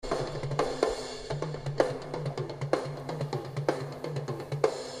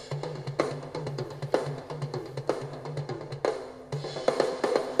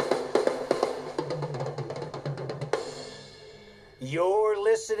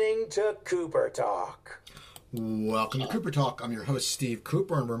listening to Cooper Talk. Welcome to Cooper Talk. I'm your host, Steve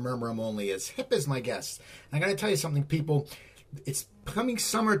Cooper, and remember, I'm only as hip as my guests. I got to tell you something, people. It's becoming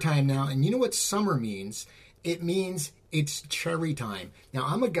summertime now, and you know what summer means? It means it's cherry time. Now,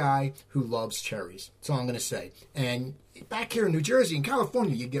 I'm a guy who loves cherries. That's all I'm going to say. And back here in New Jersey and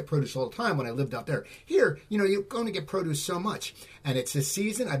California, you get produce all the time when I lived out there. Here, you're going to get produce so much. And it's a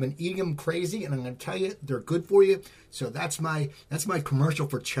season. I've been eating them crazy, and I'm going to tell you, they're good for you. So that's my commercial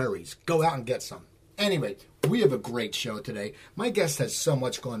for cherries. Go out and get some. Anyway, we have a great show today. My guest has so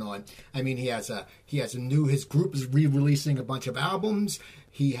much going on. I mean, his group is re-releasing a bunch of albums.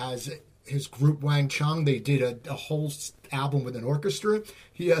 He has his group Wang Chung. They did a whole album with an orchestra.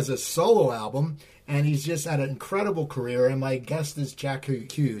 He has a solo album, and he's just had an incredible career. And my guest is Jack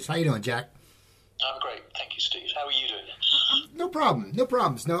Hughes. How you doing, Jack? I'm great. Thank you, Steve. How are you doing? No problem. No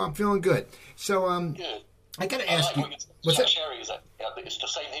problems. No, I'm feeling good. So, good. I got to ask you. What's that? Cherries. It's the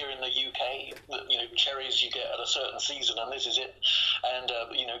same here in the UK. Cherries you get at a certain season, and this is it. And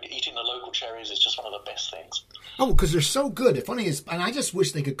eating the local cherries is just one of the best things. Oh, because they're so good. The funny is, and I just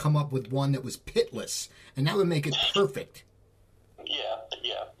wish they could come up with one that was pitless, and that would make it perfect. Yeah.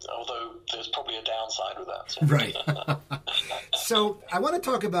 Although there's probably a downside with that. So. Right. So I want to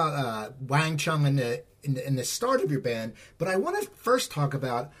talk about Wang Chung in the start of your band, but I want to first talk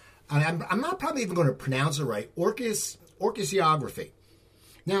about. I'm not probably even going to pronounce it right. Orchesography.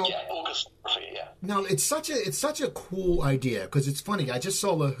 Now, orchesography. Yeah. Now it's such a cool idea because it's funny. I just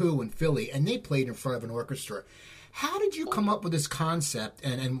saw The Who in Philly, and they played in front of an orchestra. How did you come up with this concept,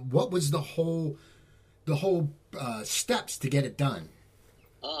 and what was the whole steps to get it done?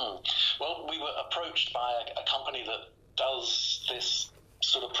 Well, we were approached by a company that does this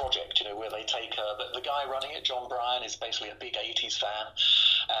sort of project, where they take the guy running it, John Bryan, is basically a big 80s fan,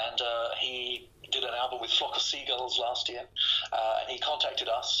 and he did an album with Flock of Seagulls last year, and he contacted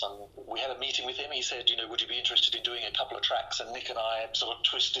us, and we had a meeting with him. He said, would you be interested in doing a couple of tracks? And Nick and I sort of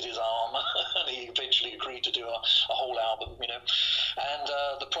twisted his arm, and he eventually agreed to do a whole album, And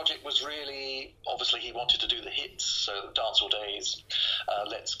the project was really, obviously he wanted to do the hits, so Dance All Days,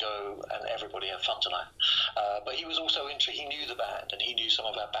 Let's Go, and Everybody Have Fun Tonight. But he was also he knew the band, and he knew some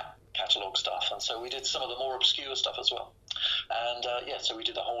of our back catalogue stuff, and so we did some of the more obscure stuff as well. And so we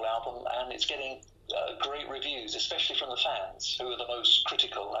did the whole album, and it's getting great reviews, especially from the fans, who are the most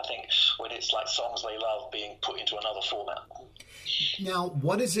critical, I think, when it's like songs they love being put into another format. Now,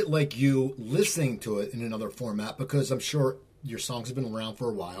 what is it like you listening to it in another format? Because I'm sure your songs have been around for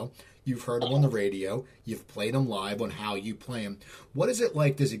a while. You've heard them on the radio. You've played them live on how you play them. What is it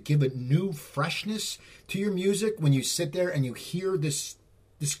like? Does it give a new freshness to your music when you sit there and you hear this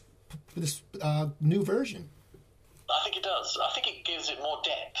new version? I think it does. I think it gives it more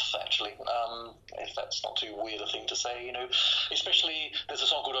depth, actually, if that's not too weird a thing to say, Especially, there's a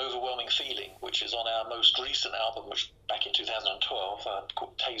song called Overwhelming Feeling, which is on our most recent album, which back in 2012,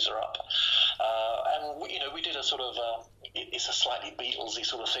 called Taser Up. And, we did a sort of, it's a slightly Beatlesy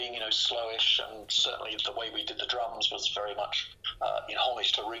sort of thing, slowish, and certainly the way we did the drums was very much in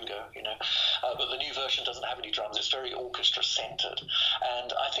homage to Ringo, But the new version doesn't have any drums. It's very orchestra-centered.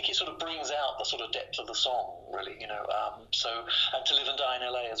 And I think it sort of brings out the sort of depth of the song, really, and To Live and Die in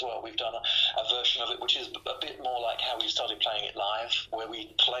LA as well. We've done a version of it which is a bit more like how we started playing it live, where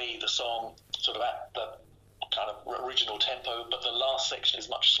we play the song sort of at the kind of original tempo, but the last section is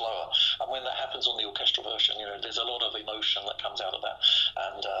much slower. And when that happens on the orchestral version, there's a lot of emotion that comes out of that.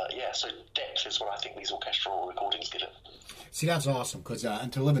 And so depth is what I think these orchestral recordings give it. See, that's awesome, because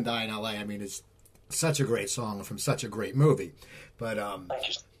And To Live and Die in LA, I mean, it's such a great song from such a great movie. But thank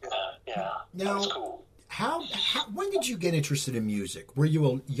you. Yeah, now, that's cool. When did you get interested in music? Were you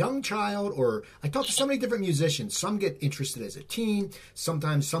a young child, or I talked to so many different musicians. Some get interested as a teen.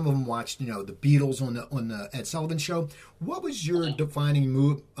 Sometimes some of them watched, the Beatles on the Ed Sullivan Show. What was your defining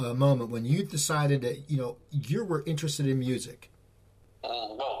moment when you decided that you were interested in music?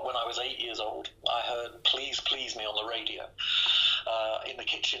 Well, when I was 8 years old, I heard "Please Please Me" on the radio. In the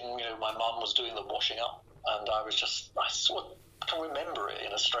kitchen, my mum was doing the washing up, and I sort of can remember it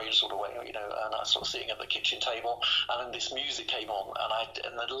in a strange sort of way, and I was sort of sitting at the kitchen table, and then this music came on,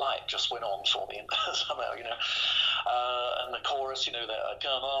 and the light just went on for me somehow, and the chorus, that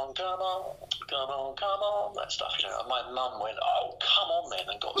come on, come on, come on, come on, that stuff, and my mum went, oh, come on then,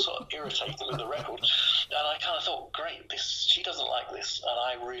 and got sort of irritated with the record, and I kind of thought, great, she doesn't like this, and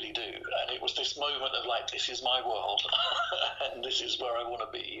I really do, and it was this moment of like, this is my world, and this is where I want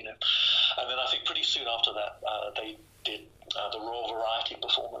to be, and then I think pretty soon after that, they did the Royal Variety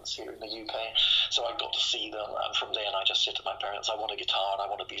performance here in the UK. So I got to see them, and from then I just said to my parents, I want a guitar and I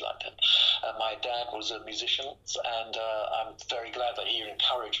want to be like them. My dad was a musician, and I'm very glad that he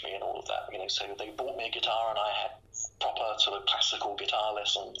encouraged me in all of that. So they bought me a guitar, and I had proper sort of classical guitar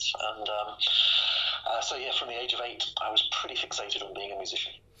lessons. And so yeah, from the age of 8, I was pretty fixated on being a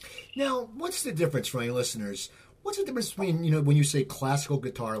musician. Now, what's the difference for any listeners? What's the difference between, when you say classical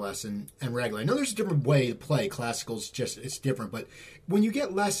guitar lesson and regular? I know there's a different way to play. Classical's just, it's different. But when you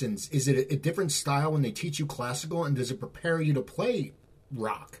get lessons, is it a different style when they teach you classical, and does it prepare you to play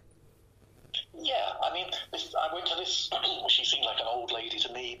rock? Yeah, I mean, I went to this, she seemed like an old lady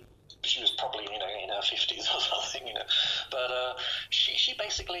to me. She was probably, in her 50s or something, But she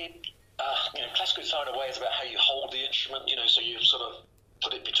basically, classical guitar in a way is about how you hold the instrument, so you sort of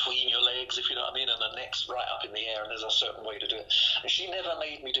put it between your legs, if you know what I mean, and the neck's right up in the air, and there's a certain way to do it. And she never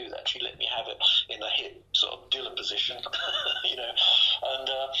made me do that. She let me have it in the hip, sort of Dylan position, And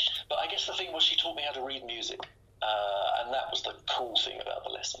but I guess the thing was she taught me how to read music. And that was the cool thing about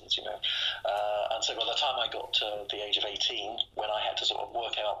the lessons, And so by the time I got to the age of 18, when I had to sort of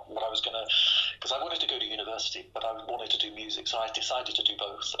work out what I was going to, because I wanted to go to university, but I wanted to do music, so I decided to do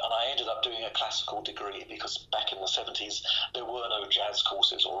both. And I ended up doing a classical degree, because back in the 70s, there were no jazz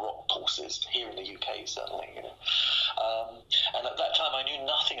courses or rock courses, here in the UK, certainly, And at that time, I knew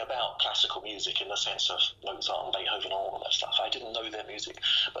nothing about classical music in the sense of Mozart and Beethoven and all of that stuff. I didn't know their music.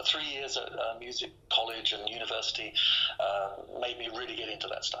 But 3 years at music college and university made me really get into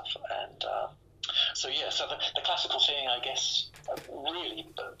that stuff. And so the classical thing, I guess, really,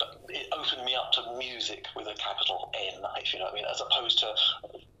 it opened me up to music with a capital N, if you know what I mean, as opposed to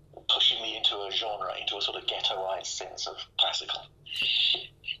pushing me into a genre, into a sort of ghettoized sense of classical.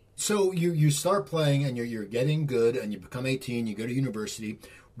 So you start playing, and you're getting good, and you become 18, you go to university.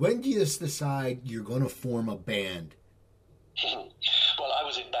 When do you just decide you're going to form a band? Well, I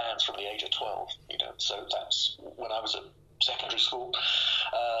was in bands from the age of 12, so that's when I was at secondary school.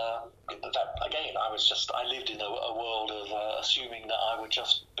 That again, I lived in a world of assuming that I would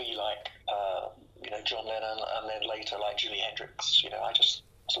just be like, John Lennon, and then later like Jimi Hendrix. I just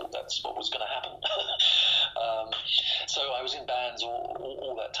thought that's what was going to happen. So I was in bands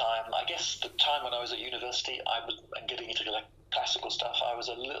all that time. I guess the time when I was at university, and getting into classical stuff, I was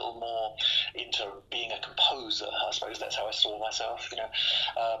a little more into being a composer. I suppose that's how I saw myself,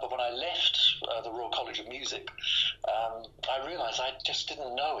 But when I left the Royal College of Music, I realised I just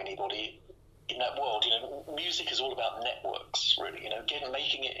didn't know anybody in that world. Music is all about networks, really.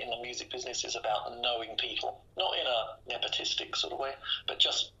 Making it in the music business is about knowing people, not in a nepotistic sort of way, but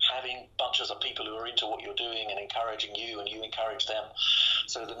just having bunches of people who are into what you're doing and encouraging you, and you encourage them.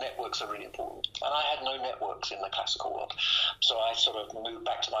 So the networks are really important. And I had no networks in the classical world. So I sort of moved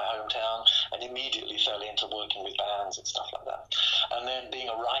back to my hometown and immediately fell into working with bands and stuff like that. And then being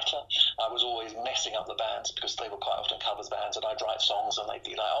a writer, I was always messing up the bands, because they were quite often covers bands, and I'd write songs and they'd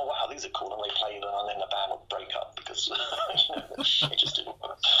be like, oh wow, these are cool, and they play them, and then the band would break up because it just didn't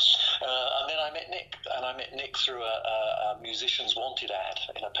work. And then I met Nick through a Musicians Wanted ad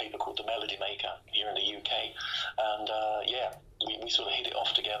in a paper called The Melody Maker here in the UK. And we sort of hit it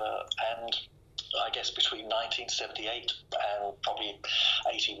off together, and I guess between 1978 and probably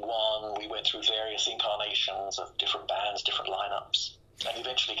 81, we went through various incarnations of different bands, different lineups, and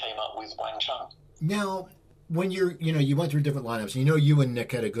eventually came up with Wang Chung. Now, when you went through different lineups, you and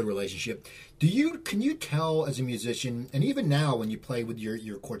Nick had a good relationship. Can you tell as a musician, and even now when you play with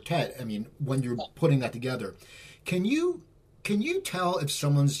your quartet, when you're putting that together, can you tell if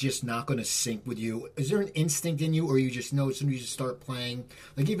someone's just not going to sync with you? Is there an instinct in you, or you just know as soon as you start playing,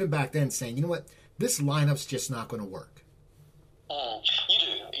 like even back then, saying, you know what, this lineup's just not going to work? You do.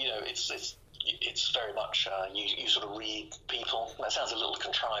 It's very much you sort of read people. That sounds a little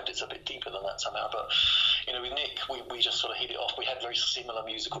contrived. It's a bit deeper than that somehow. But with Nick, we just sort of hit it off. We had very similar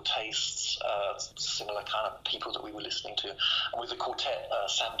musical tastes, similar kind of people that we were listening to. And with the quartet,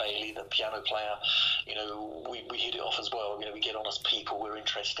 Sam Bailey, the piano player, we hit it off as well. We get on as people. We're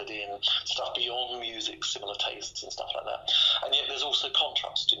interested in stuff beyond music, similar tastes and stuff like that. And yet there's also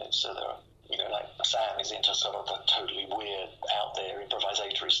contrast. So there are. Like Sam is into sort of the totally weird, out there,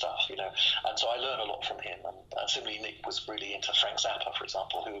 improvisatory stuff, and so I learn a lot from him. And similarly, Nick was really into Frank Zappa, for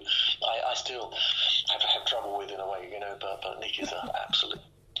example, who I still have trouble with in a way, but Nick is an absolute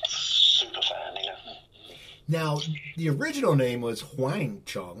super fan, Now, the original name was Wang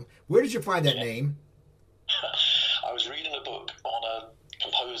Chung. Where did you find that name? I was reading a book on a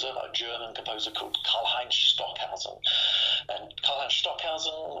German composer called Karlheinz Stockhausen. And Karlheinz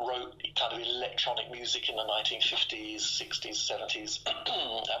Stockhausen wrote kind of electronic music in the 1950s, 60s, 70s,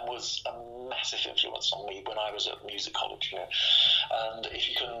 and was a massive influence on me when I was at music college, you know. And if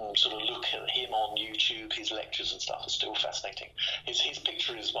you can sort of look at him on YouTube, his lectures and stuff are still fascinating. His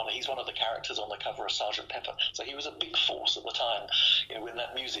picture is he's one of the characters on the cover of Sgt. Pepper. So he was a big force at the time. You know, when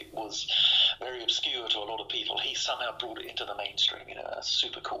that music was very obscure to a lot of people, he somehow brought it into the mainstream, you know, a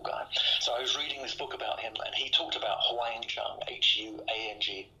super cool guy. So I was reading this book about him, and he talked about Huang Chung, Huangchung,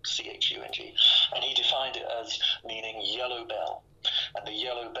 and he defined it as meaning yellow bell. And the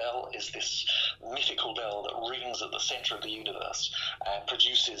yellow bell is this mythical bell that rings at the center of the universe and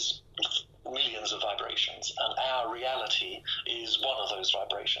produces millions of vibrations. And our reality is one of those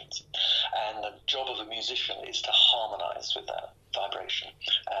vibrations. And the job of a musician is to harmonize with that vibration.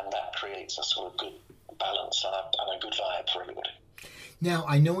 And that creates a sort of good balance and a good vibe for everybody. Now,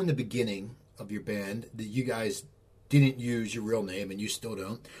 I know in the beginning of your band that you guys didn't use your real name, and you still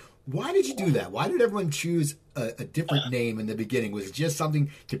don't. Why did you do that? Why did everyone choose a different name in the beginning? Was it just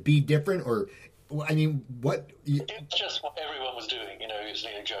something to be different, or, I mean, what? It's just what everyone was doing, you know. It was,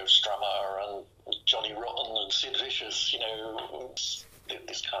 you know, Joe Strummer and Johnny Rotten and Sid Vicious, you know,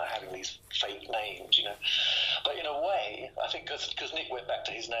 this kind of having these fake names, you know. But in a way, I think because Nick went back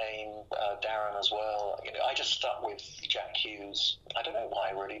to his name, Darren as well, you know, I just stuck with Jack Hughes. I don't know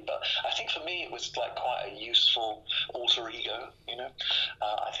why, really, but I think for me it was like quite a useful alter ego, you know.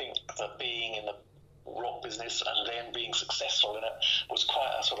 I think that being in the rock business and then being successful in it was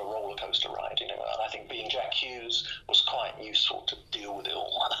quite a sort of roller coaster ride, you know. And I think being Jack Hughes was quite useful to deal with it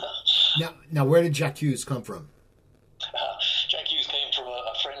all. Now, where did Jack Hughes come from? Jack Hughes came from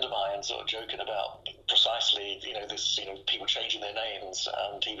a friend of mine, sort of joking about precisely, you know, this, you know, people changing their names,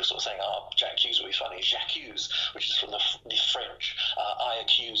 and he was sort of saying, "Oh, Jack Hughes would be funny." Jacques Hughes, which is from the French, "I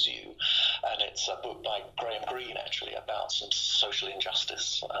accuse you," and it's a book by Graham Greene actually about some social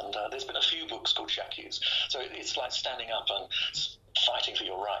injustice. And there's been a few books called Jacques Hughes, so it's like standing up and fighting for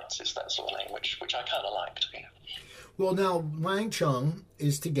your rights. It's that sort of name, which I kind of liked. You know? Well, now Huang Chung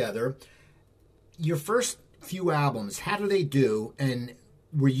is together. Your first few albums, how do they do? And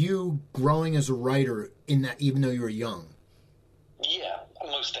were you growing as a writer in that, even though you were young? Yeah,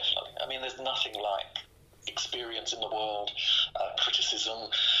 most definitely. I mean, there's nothing like experience in the world, criticism,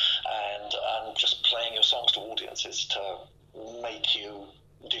 and just playing your songs to audiences to make you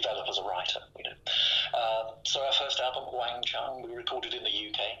develop as a writer, you know. So our first album, Huang Chung, we recorded in the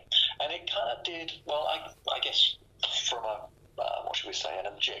UK, and it kind of did, well, I guess from a what should we say, an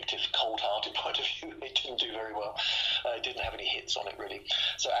objective, cold-hearted point of view, it didn't do very well. It didn't have any hits on it, really.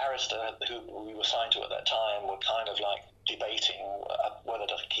 So Arista, who we were signed to at that time, were kind of like debating whether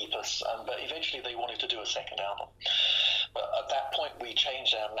to keep us, but eventually they wanted to do a second album. But at that point, we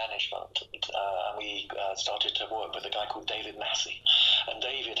changed our management, and we started to work with a guy called David Massey. And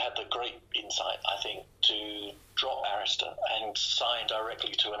David had the great insight, I think, to drop Arista and sign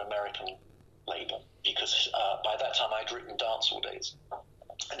directly to an American label, because by that time I'd written Dance All Days,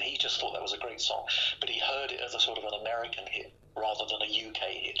 and he just thought that was a great song, but he heard it as a sort of an American hit rather than a UK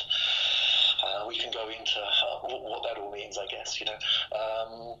hit. We can go into what that all means, I guess, you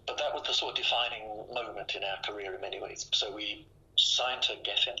know. But that was the sort of defining moment in our career in many ways. So we signed to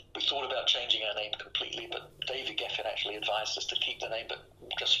Geffen. We thought about changing our name completely, but David Geffen actually advised us to keep the name, but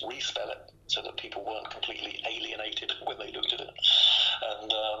just respell it so that people weren't completely alienated when they looked at it.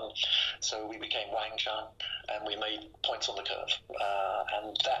 And so we became Huang Chung, and we made Points on the Curve.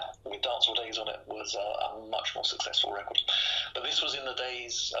 And that, with Dance All Days on it, was a much more successful record. But this was in the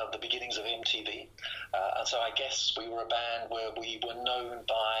days of the beginnings of MTV. And so I guess we were a band where we were known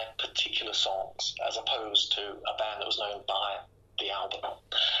by particular songs, as opposed to a band that was known by the album.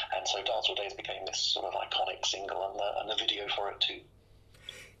 And so Dance All Days became this sort of iconic single, and the video for it too.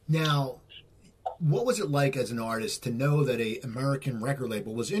 Now, what was it like as an artist to know that a American record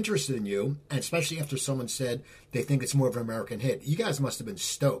label was interested in you, and especially after someone said they think it's more of an American hit? You guys must have been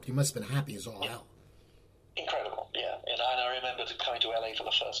stoked. You must have been happy as all hell. Incredible, yeah. And I remember coming to LA for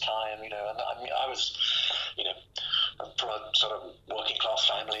the first time, you know, and I mean, I was, you know, from a sort of working class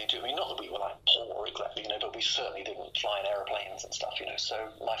family. I mean, not that we were like poor exactly, you know, but we certainly didn't fly in aeroplanes and stuff, you know. So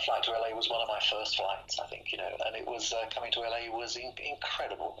my flight to LA was one of my first flights, I think, you know, and it was coming to LA was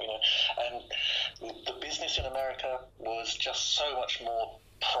incredible, you know. And the business in America was just so much more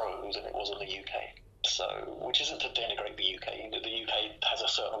pro than it was in the UK. So, which isn't to denigrate the UK. The UK has a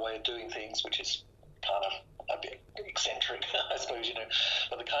certain way of doing things, which is kind of a bit eccentric, I suppose, you know.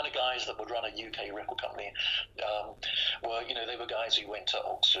 But the kind of guys that would run a UK record company were, you know, they were guys who went to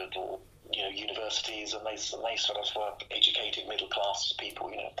Oxford or, you know, universities, and they sort of were educated middle class people,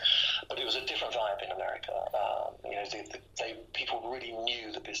 you know. But it was a different vibe in America. You know, people really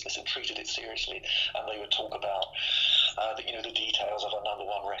knew the business and treated it seriously, and they would talk about the details of a number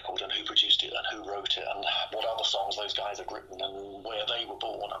one record and who produced it and who wrote it and what other songs those guys had written and where they were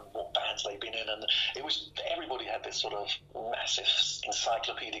born and what bands they'd been in. And it was, everybody had this sort of massive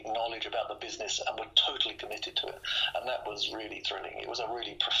encyclopedic knowledge about the business and were totally committed to it. And that was really thrilling. It was a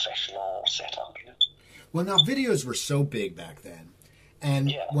really professional setup. Well, now videos were so big back then.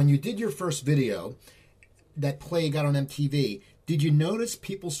 And when you did your first video that Play got on MTV, did you notice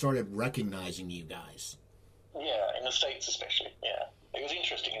people started recognizing you guys? Yeah, in the States especially, yeah. It was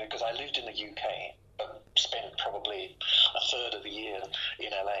interesting, because I lived in the UK, but spent probably a third of the year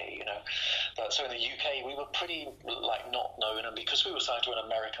in LA, But so in the UK, we were pretty, not known, and because we were signed to an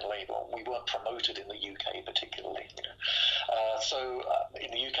American label, we weren't promoted in the UK particularly, So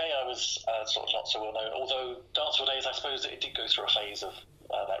in the UK, I was sort of not so well known, although Dancehall Days, I suppose it did go through a phase of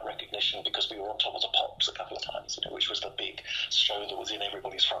that recognition because we were on top of the Pops a couple of times, which was the big show that was in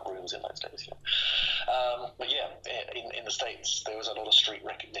everybody's front rooms in those days. But yeah, in the States, there was a lot of street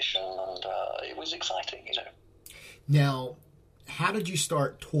recognition, and it was exciting, Now, how did you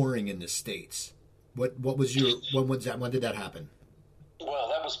start touring in the States? When did that happen? Well,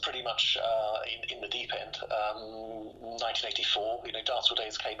 that was pretty much in the deep end. 1984, Dancehall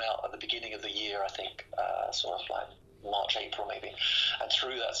Days came out at the beginning of the year, I think, sort of like March, April maybe. And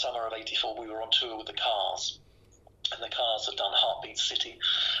through that summer of 84, we were on tour with the Cars. And the Cars had done Heartbeat City,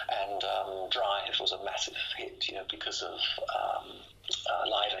 and Drive was a massive hit, because of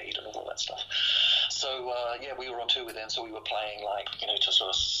Live Aid and all that stuff. So, we were on tour with them, so we were playing to sort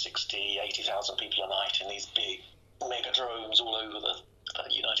of 60, 80,000 people a night in these big megadromes all over the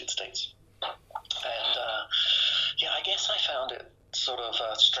United States. And, I guess I found it sort of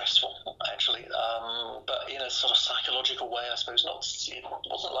stressful, actually, but in a sort of psychological way, I suppose. It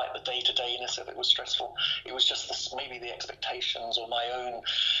wasn't like the day-to-dayness of it was stressful. It was just maybe the expectations or my own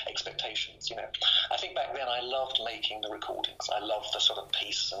expectations, I think back then I loved making the recordings. I loved the sort of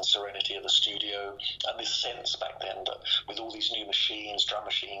peace and serenity of the studio, and this sense back then that with all these new machines, drum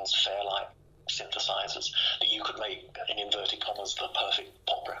machines, Fairlight, synthesizers, that you could make, in inverted commas, the perfect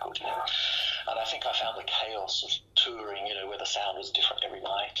pop record, And I think I found the chaos of touring, where the sound was different every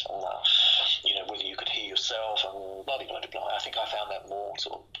night, and whether you could hear yourself and blah, blah, blah, blah. I think I found that more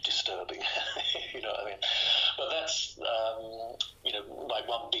sort of disturbing, you know what I mean? But that's,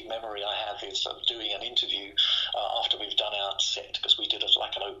 one big memory I have is of doing an interview after we've done our set, because we did an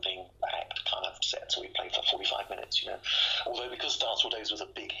opening act kind of set, so we played for 45 minutes, Although because Dancehall Days was a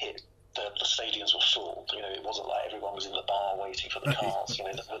big hit, the stadiums were full. It wasn't like everyone was in the bar waiting for the Cars. They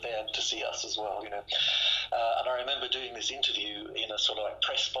were there to see us as well. And I remember doing this interview in a sort of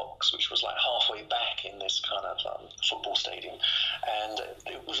press box, which was halfway back in this kind of football stadium, and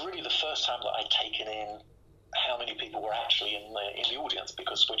it was really the first time that I'd taken in how many people were actually in the audience,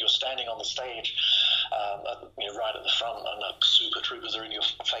 because when you're standing on the stage, right at the front, and the super troopers are in your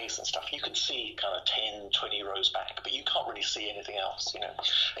face and stuff, you can see kind of 10, 20 rows back, but you can't really see anything else, and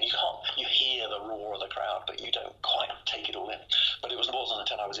you hear the roar of the crowd, but you don't quite take it all in. But it wasn't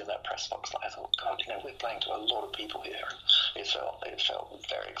until I was in that press box that I thought, God, we're playing to a lot of people here, and it felt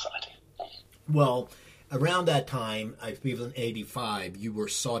very exciting. Well, around that time, I believe in '85, you were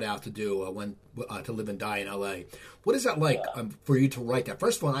sought out to do To Live and Die in L.A. What is that like for you to write that?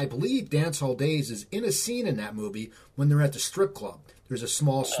 First of all, I believe Dancehall Days is in a scene in that movie when they're at the strip club. There's a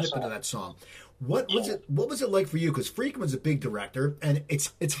small snippet of that song. What was it like for you? Because Friedkin's a big director, and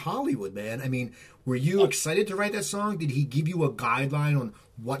it's Hollywood, man. I mean, were you excited to write that song? Did he give you a guideline on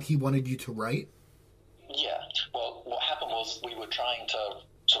what he wanted you to write? Yeah. Well, what happened was we were trying to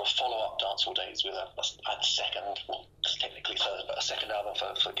sort of follow up Dancehall Days with a second, well, technically third, but a second album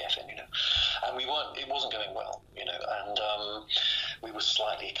for Geffen, and it wasn't going well, and we were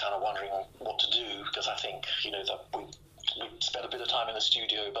slightly kind of wondering what to do, because I think, that we spent a bit of time in the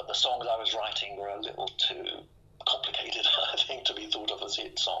studio, but the songs I was writing were a little too complicated, I think, to be thought of as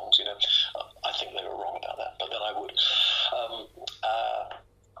hit songs, I think they were wrong about that, but then I would.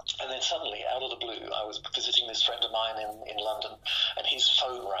 And then suddenly, out of the blue, I was visiting this friend of mine in London, and his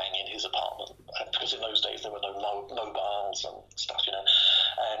phone rang in his apartment, because in those days there were no mobiles and stuff,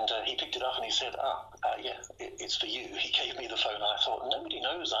 and he picked it up and he said, it's for you. He gave me the phone, and I thought, nobody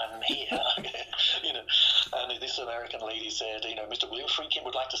knows I'm here, and this American lady said, Mr. William Friedkin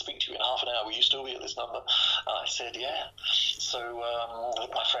would like to speak to you in half an hour. Will you still be at this number? And I said, yeah. So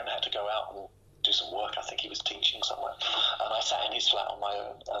my friend had to go out and do some work. I think he was teaching somewhere, and I sat in his flat on my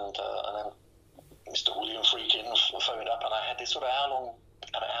own, and then Mr. William Friedkin phoned up, and I had this sort of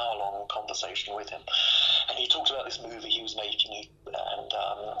an hour-long conversation with him, and he talked about this movie he was making,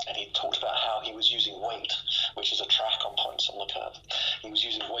 and he talked about how he was using Wait, which is a track on Points on the Curve. He was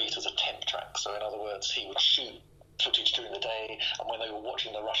using Wait as a temp track, so in other words, he would shoot footage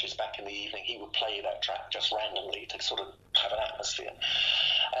brushes back in the evening, he would play that track just randomly to sort of have an atmosphere.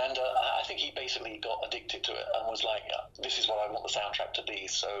 And I think he basically got addicted to it and was like, this is what I want the soundtrack to be.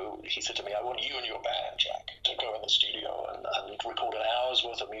 So he said to me, I want you and your band, Jack, to go in the studio and record an hour's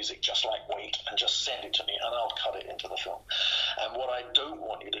worth of music just like Wait and just send it to me and I'll cut it into the film. And what I don't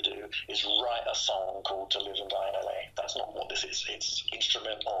want you to do is write a song called To Live and Die in LA. That's not what this is. It's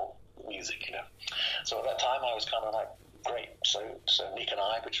instrumental music, you know. So at that time I was kind of like, great. So Nick and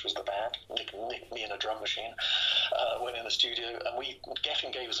I, which was the band, Nick, me and a drum machine, went in the studio, and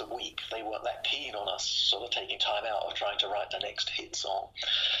Geffen gave us a week. They weren't that keen on us sort of taking time out of trying to write the next hit song.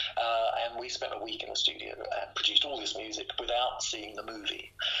 And we spent a week in the studio and produced all this music without seeing the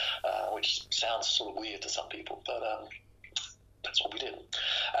movie, which sounds sort of weird to some people, but that's what we did.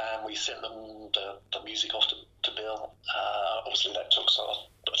 And we sent them the music off to Bill. Obviously that took sort of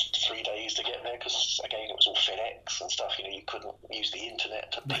 3 days to get there because, again, it was all FedEx and stuff. You know, you couldn't use the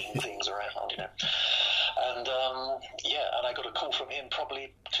internet to ping things around, you know. And, and I got a call from him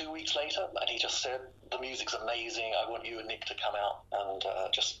probably 2 weeks later, and he just said, the music's amazing. I want you and Nick to come out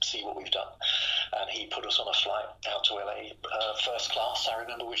and just see what we've done. And he put us on a flight out to LA, first class, I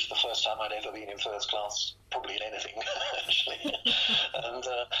remember, which is the first time I'd ever been in first class, probably in anything, actually. And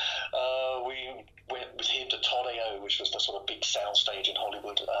we went with him to Todd AO, which was the sort of big soundstage in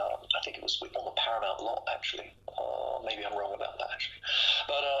Hollywood. I think it was on the Paramount lot, actually. Maybe I'm wrong about that, actually.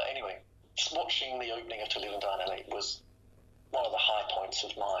 But anyway, watching the opening of To Live and Die in LA was one of the high points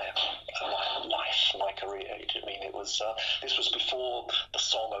of my life, my career. I mean, it was this was before the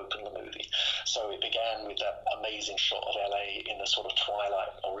song opened the movie, so it began with that amazing shot of LA in the sort of twilight,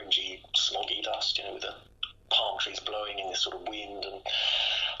 orangey, smoggy dust, you know, with the palm trees blowing in this sort of wind, and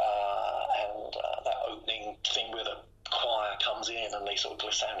that opening thing where the choir comes in and they sort of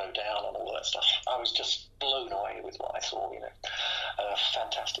glissando down and all that stuff. I was just blown away with what I saw, you know.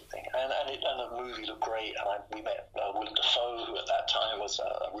 Fantastic thing. And the movie looked great, and we met Willem Dafoe, who at that time was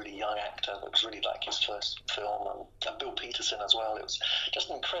a really young actor. It was really like his first film, and Bill Peterson as well. It was just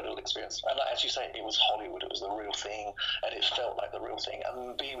an incredible experience. And as you say, it was Hollywood. It was the real thing, and it felt like the real thing.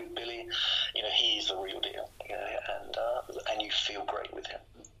 And being with Billy, you know, he's the real deal, you know, and you feel great with him.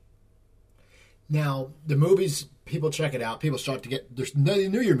 Now, the movies, people check it out. People start to get, they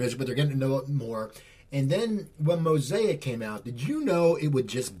knew your music, but they're getting to know it more. And then when Mosaic came out, did you know it would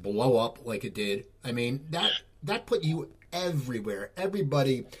just blow up like it did? I mean, that put you everywhere.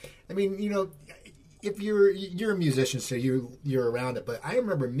 Everybody, I mean, you know, if you're a musician, so you're around it. But I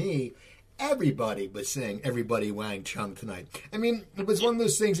remember everybody was saying "Everybody Wang Chung Tonight." I mean, it was one of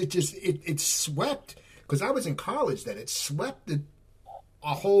those things that just it swept, because I was in college then. It swept a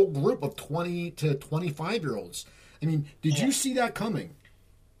whole group of 20 to 25-year-olds. I mean, did you see that coming?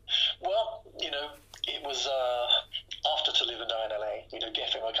 Well, you know, it was after To Live and Die in LA, you know,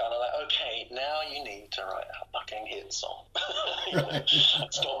 Geffen were kind of like, okay, now you need to write a fucking hit song. You know,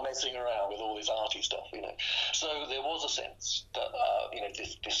 stop messing around with all this arty stuff, you know. So there was a sense that, you know,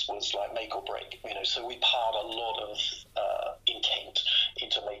 this was like make or break, you know. So we piled a lot of intent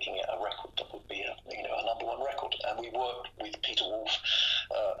into making it a record that would be a number one record. And we worked with Peter Wolf,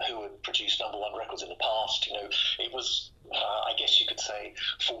 who had produced number one records in the past. You know, it was, I guess you could say,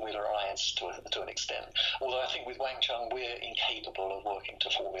 Formula Alliance to an extent. Although I think with Wang Chung, we're incapable of working to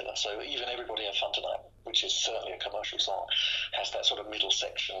formula. So even Everybody Have Fun Tonight, which is certainly a commercial song, has that sort of middle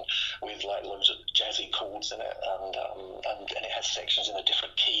section with like loads of jazzy chords in it, and it has sections in a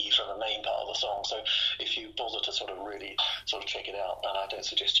different key from the main part of the song. So if you bother to sort of really sort of check it out, and I don't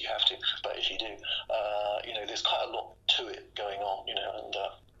suggest you have to, but if you do, you know, there's quite a lot to it going on, you know, and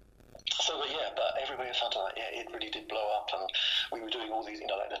but Everybody Had Fun Tonight, it really did blow up, and we were doing all these, you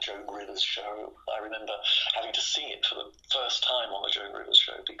know, like the Joan Rivers show. I remember having to sing it for the first time on the Joan Rivers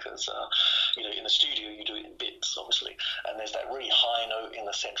show because, you know, in the studio you do it in bits, obviously, and there's that really high note in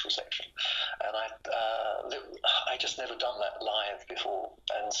the central section, and I just never done that live before,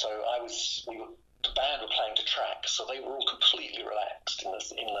 and so the band were playing to track, so they were all completely relaxed in the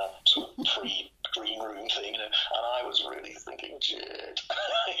sort of pre-green room thing, you know, and I was really thinking, shit,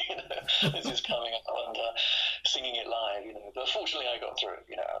 you know, this is coming up, and singing it live, you know. But fortunately I got through it,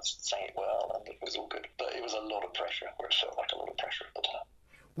 you know, I sang it well, and it was all good. But it was a lot of pressure, or it felt like a lot of pressure at the time.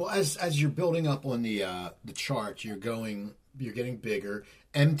 Well, as you're building up on the chart, you're getting bigger.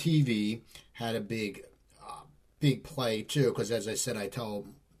 MTV had a big play too, because as I said, I tell,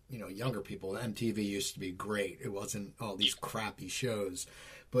 you know, younger people, MTV used to be great. It wasn't all these crappy shows.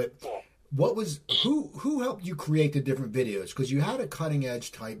 But who helped you create the different videos? Because you had a cutting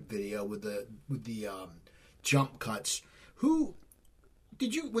edge type video with the jump cuts.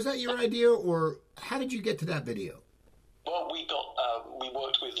 Was that your idea, or how did you get to that video? Well, we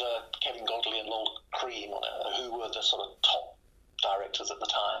worked with Kevin Godley and Lol Cream on it, who were the sort of top directors at the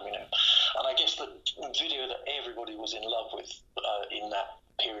time, you know. And I guess the video that everybody was in love with in that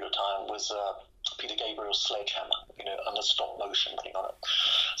period of time was Peter Gabriel's Sledgehammer, you know, and the stop motion thing on it.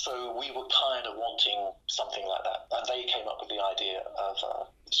 So we were kind of wanting something like that, and they came up with the idea of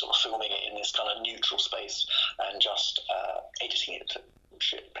sort of filming it in this kind of neutral space and just editing it to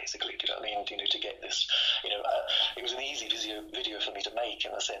shit, basically. Do you know what I mean? You know, to get this, you know, it was an easy video for me to make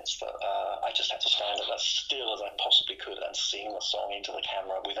in the sense that I just had to stand up as still as I possibly could and sing the song into the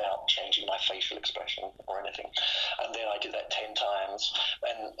camera without changing my facial expression or anything. And then I did that 10 times,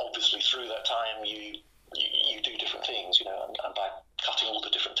 and obviously through that time you do different things, you know, and by cutting all the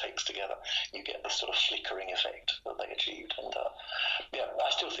different takes together, you get this sort of flickering effect that they achieved. And yeah,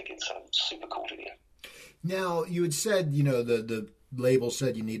 I still think it's a super cool video. Now, you had said, you know, the label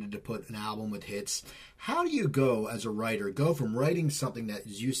said you needed to put an album with hits. How do you go as a writer, go from writing something that,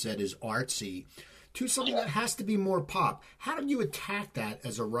 as you said, is artsy to something that has to be more pop? How do you attack that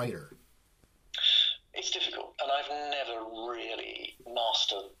as a writer? It's difficult, and I've never really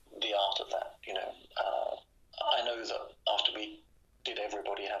mastered the art of that, you know. I know that after we did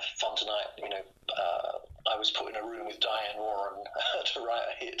Everybody Have Fun Tonight, you know, I was put in a room with Diane Warren to write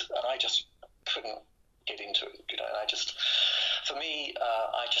a hit, and I just couldn't get into it, you know. And for me,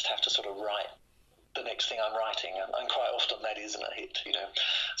 I just have to sort of write the next thing I'm writing, and quite often that isn't a hit, you know.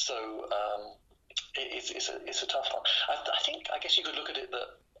 So it's a tough one. I guess you could look at it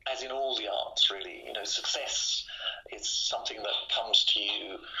that, as in all the arts, really, you know, success is something that comes to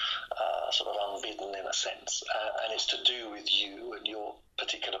you sort of unbidden in a sense, and it's to do with you and your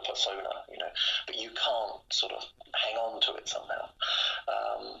particular persona, you know, but you can't sort of hang on to it somehow.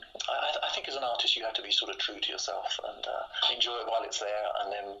 I think as an artist you have to be sort of true to yourself and enjoy it while it's there,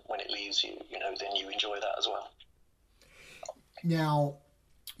 and then when it leaves you, you know, then you enjoy that as well. Now,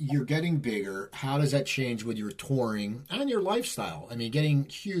 you're getting bigger. How does that change with your touring and your lifestyle? I mean, getting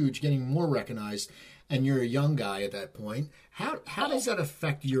huge, getting more recognized, and you're a young guy at that point. How does that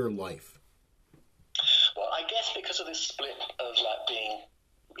affect your life? Well, I guess because of this split of like being,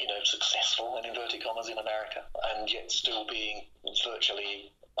 you know, successful in inverted commas in America and yet still being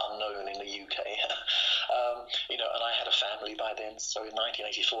virtually unknown in the UK. You know, and I had a family by then. So in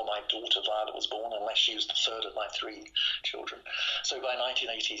 1984, my daughter Violet was born, and she was the third of my 3 children. So by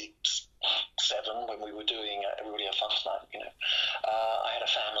 1987, when we were doing Everybody Have Fun Tonight, you know, I had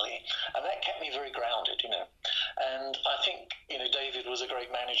a family, and that kept me very grounded, you know. And I think, you know, David was a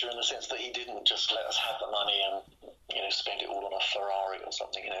great manager in the sense that he didn't just let us have the money and, you know, spend it all on a Ferrari or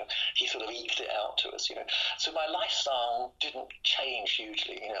something, you know. He sort of eked it out to us, you know. So my lifestyle didn't change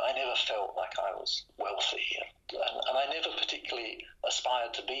hugely, you know. I never felt like I was wealthy, and I never particularly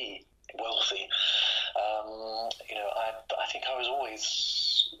aspired to be wealthy. You know, I think I was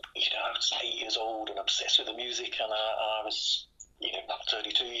always, you know, I was 8 years old and obsessed with the music, and I was, you know,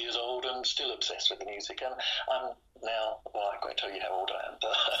 32 years old and still obsessed with the music, and I'm now, well, I won't tell you how old I am,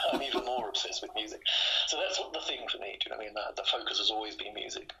 but I'm even more obsessed with music. So that's what the thing for me, do you know what I mean? The focus has always been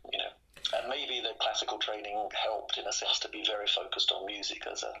music, you know. And maybe the classical training helped, in a sense, to be very focused on music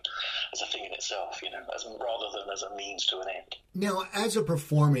as a thing in itself, you know, rather than as a means to an end. Now, as a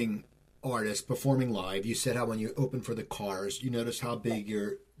performing artist, performing live, you said how when you opened for the Cars, you noticed how big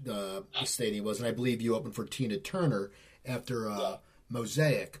your the stadium was, and I believe you opened for Tina Turner after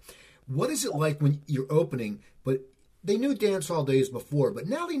Mosaic. What is it like when you're opening, but they knew Dance Hall Days before, but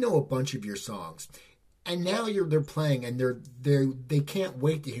now they know a bunch of your songs? And now they're playing, and they can't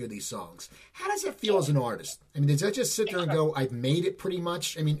wait to hear these songs. How does it feel as an artist? I mean, does that just sit there and go, "I've made it," pretty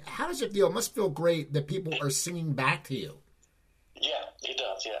much? I mean, how does it feel? It must feel great that people are singing back to you. Yeah, it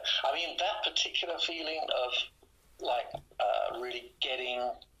does. Yeah, I mean, that particular feeling of like really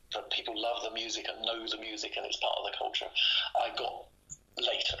getting that people love the music and know the music and it's part of the culture, I got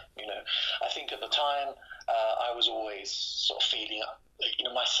later. You know, I think at the time I was always sort of feeling, you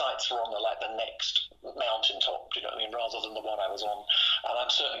know, my sights were on the next mountaintop, you know what I mean, rather than the one I was on. And I'm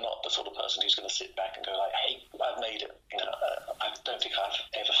certainly not the sort of person who's going to sit back and go like, "Hey, I've made it." You know, I don't think I've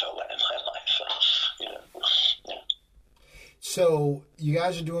ever felt that in my life. You know, yeah. So you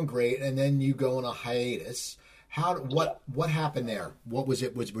guys are doing great, and then you go on a hiatus. What happened there? What was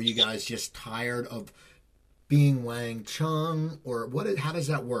it? Were you guys just tired of being Wang Chung, or how does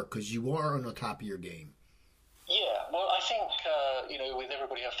that work? Because you are on the top of your game. Yeah, well, I think, you know, with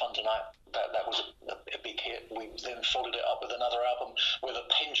Everybody Have Fun Tonight, that was a big hit. We then followed it up with another album where the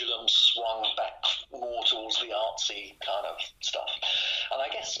pendulum swung back more towards the artsy kind of stuff. And I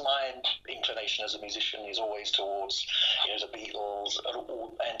guess my inclination as a musician is always towards, you know, the Beatles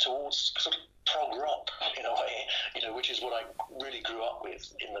and towards sort of prog rock in a way, you know, which is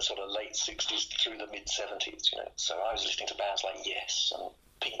the sort of late 60s through the mid 70s, So I was listening to bands like Yes and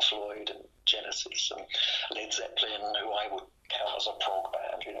Pink Floyd and Genesis and Led Zeppelin, who I would count as a prog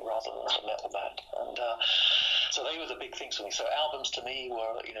band, rather than a metal band. And so they were the big things for me. So albums to me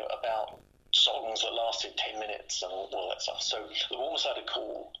were, about songs that lasted 10 minutes and all that stuff. So The Warmer Side of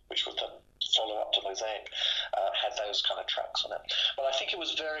Cool, which was the follow-up to Mosaic, had those kind of tracks on it. But I think it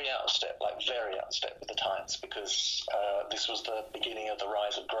was very out of step with the times, because this was the beginning of the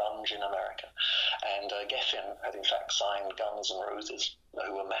rise of grunge in America. And Geffen had in fact signed Guns N' Roses,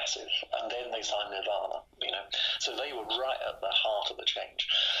 who were massive, and then they signed Nirvana, So they were right at the heart of the change.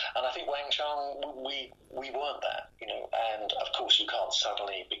 And I think Wang Chung, we weren't that, and of course you can't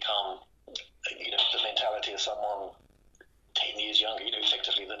suddenly become, the mentality of someone 10 years younger,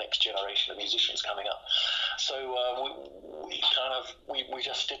 effectively the next generation of musicians coming up. So we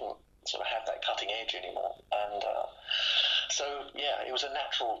just didn't sort of have that cutting edge anymore. And it was a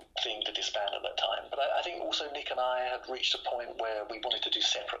natural thing to disband at that time. But I think also Nick and I had reached a point where we wanted to do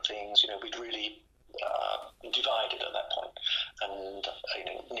separate things. We'd really divided at that point. And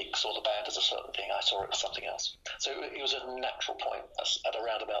Nick saw the band as a certain thing, I saw it as something else. So it was a natural point at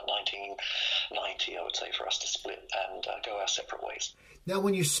around about 1990, I would say, for us to split and go our separate ways. Now,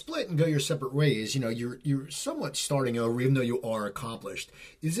 when you split and go your separate ways, you're somewhat starting over, even though you are accomplished.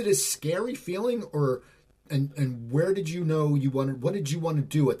 Is it a scary feeling, or and where did you know what did you want to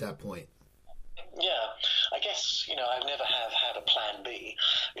do at that point? Yeah, I guess, I never have had a plan B,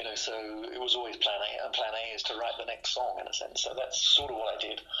 so it was always plan A, and plan A is to write the next song, in a sense. So that's sort of what I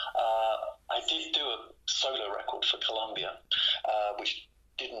did. I did do a solo record for Columbia, which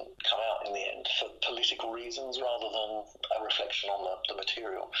didn't come out in the end for political reasons rather than a reflection on the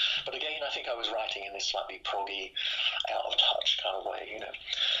material. But again, I think I was writing in this slightly proggy, out of touch kind of way,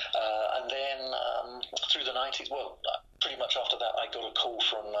 And then through the 90s, pretty much after that, I got a call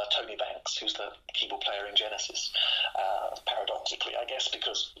from Tony Banks, who's the keyboard player in Genesis, paradoxically, I guess,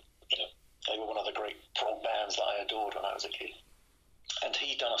 because, they were one of the great prog bands that I adored when I was a kid. And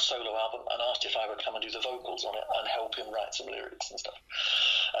he'd done a solo album and asked if I would come and do the vocals on it and help him write some lyrics and stuff.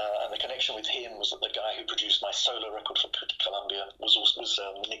 And the connection with him was that the guy who produced my solo record for Columbia was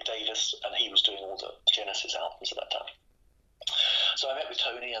Nick Davis, and he was doing all the Genesis albums at that time. So I met with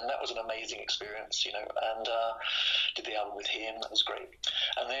Tony, and that was an amazing experience, and did the album with him. That was great.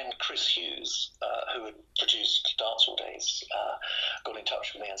 And then Chris Hughes, who had produced Dancehall Days, got in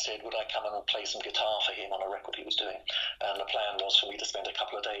touch with me and said, would I come and play some guitar for him on a record he was doing? And the plan was for me to spend a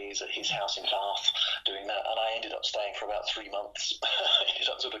couple of days at his house in Bath doing that, and I ended up staying for about 3 months. I ended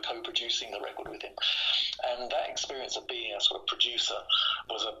up sort of co-producing the record with him. And that experience of being a sort of producer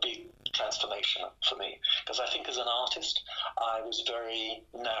was a big transformation for me, because I think as an artist, I was very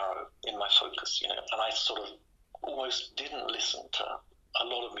narrow in my focus, and I sort of almost didn't listen to a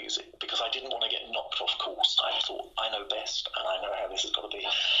lot of music because I didn't want to get knocked off course. I thought, I know best and I know how this has got to be.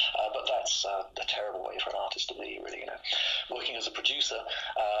 But that's a terrible way for an artist to be, really, Working as a producer,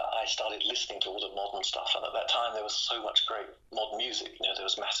 I started listening to all the modern stuff, and at that time there was so much great modern music. There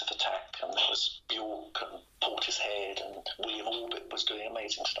was Massive Attack, and there was Bjork and Portishead, and William Orbit was doing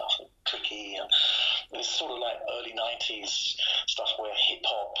amazing stuff, and Tricky, and this sort of like early 90s stuff where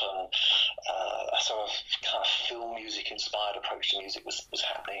hip-hop and a sort of kind of film music inspired approach to music was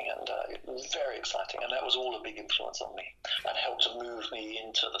happening, and it was very exciting, and that was all a big influence on me and helped to move me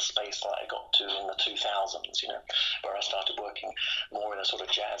into the space that I got to in the 2000s, where I started working more in a sort of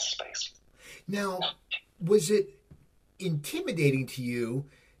jazz space. Now, was it intimidating to you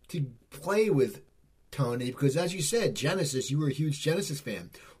to play with Tony? Because as you said, Genesis, you were a huge Genesis fan.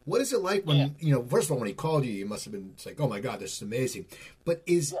 What is it like when, first of all, when he called you must have been like, oh my God, this is amazing. But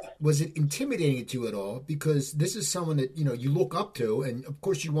was it intimidating to you at all? Because this is someone that, you look up to, and of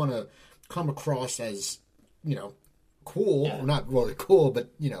course you want to come across as, cool, or not really cool, but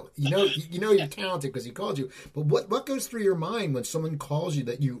you're talented because he called you. But what goes through your mind when someone calls you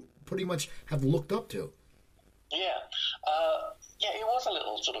that you pretty much have looked up to? It was a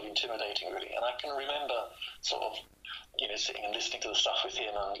little sort of intimidating, really, and I can remember sort of sitting and listening to the stuff with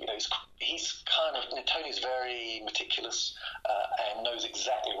him, and he's kind of Tony's very meticulous and knows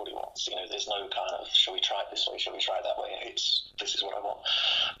exactly what he wants. There's no kind of shall we try it this way, shall we try it that way. This is what I want.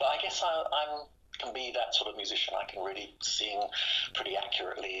 But I guess I'm can be that sort of musician. I can really sing pretty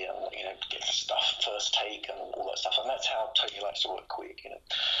accurately and, you know, get the stuff first take and all that stuff. And that's how Tony likes to work quick, you know.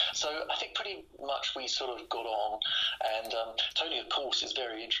 So I think pretty much we sort of got on. And Tony, of course, is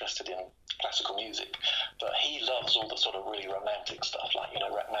very interested in classical music, but he loves all the sort of really romantic stuff, like, you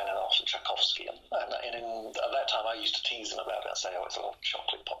know, Rachmaninoff and Tchaikovsky. And at that time, I used to tease him about it and say, oh, it's all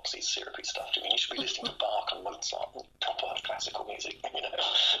chocolate poxy, syrupy stuff. I mean, you should be listening to Bach and Mozart and proper classical music, you know.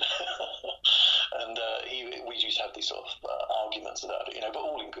 And we used to have these sort of arguments about it, you know, but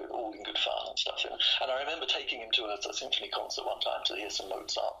all in good fun and stuff. And I remember taking him to a symphony concert one time to hear some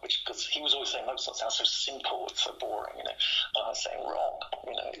Mozart, because he was always saying Mozart sounds so simple, it's so boring, you know. And I was saying, wrong,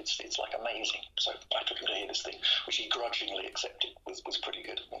 you know, it's like amazing. So I took him to hear this thing, which he grudgingly accepted, was pretty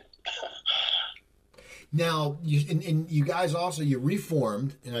good. Now, you guys also, you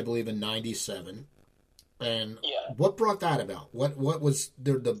reformed, and I believe in '97. And what brought that about? What was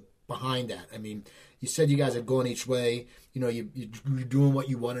the behind that? I mean, you said you guys had gone each way. You know, you're doing what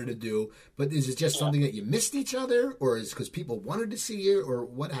you wanted to do. But is it just something that you missed each other, or is it because people wanted to see you, or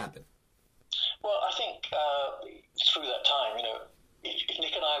what happened? Well, I think through that time, you know, if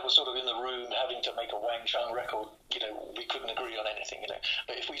Nick and I were sort of in the room having to make a Wang Chung record, you know, we couldn't agree on anything, you know.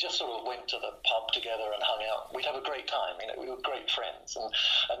 But if we just sort of went to the pub together and hung out, we'd have a great time, you know. We were great friends.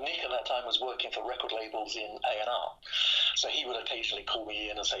 And Nick at that time was working for record labels in A&R. So he would occasionally call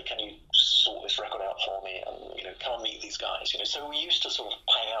me in and say, can you sort this record out for me? And, you know, come and meet these guys, you know. So we used to sort of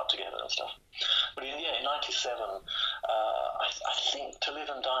hang out together and stuff. But in '97, I think To Live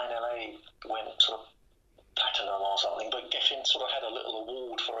and Die in LA went sort of platinum or something, but Geffen sort of had a little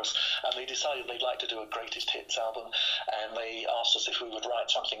award for us, and they decided they'd like to do a greatest hits album, and they asked us if we would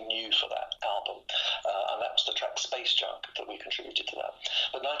write something new for that album, and that was the track Space Junk that we contributed to that.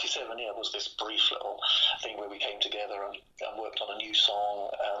 But '97, was this brief little thing where we came together and worked on a new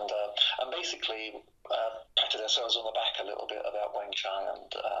song, and basically patted ourselves on the back a little bit about Wang Chung,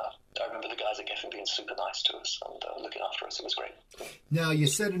 and I remember the guys at Geffen being super nice to us and looking after us. It was great. Now, you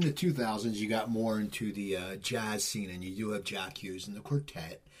said in the 2000s you got more into the jazz scene, and you do have Jack Hughes and the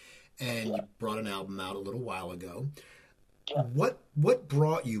quartet, and you brought an album out a little while ago. Yeah. What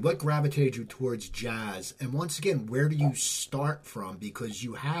gravitated you towards jazz? And once again, where do you start from? Because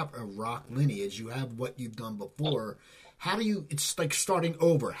you have a rock lineage, you have what you've done before. It's like starting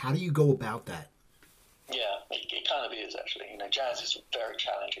over. How do you go about that? Yeah, it kind of is, actually. You know, jazz is very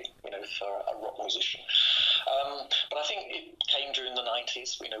challenging, you know, for a rock musician. But I think it came during the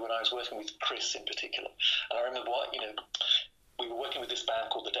 90s, you know, when I was working with Chris in particular. And I remember we were working with this band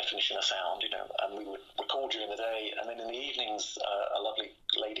called The Definition of Sound, you know, and we would record during the day, and then in the evenings, a lovely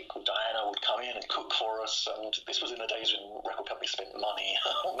lady called Diana would come in and cook for us, and this was in the days when record companies spent money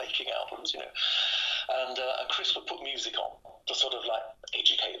on making albums, you know. And Chris would put music on to sort of like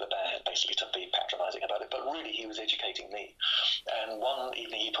educate the band, basically, to be patronising about it, but really he was educating me. And one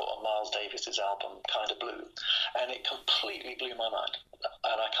evening he put on Miles Davis's album, Kinda Blue, and it completely blew my mind.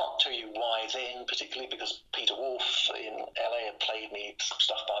 And I can't tell you why then, particularly because Peter Wolf in LA had played me some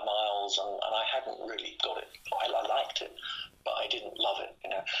stuff by Miles, and I hadn't really got it. I liked it, but I didn't love it,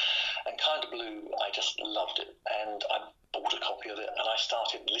 you know. And Kinda Blue, I just loved it, and I bought a copy of it, and I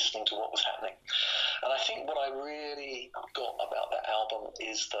started listening to what was happening. And I think what I really got about that album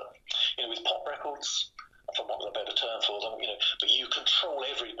is that, you know, with pop records, for want of a better term for them, you know, but you control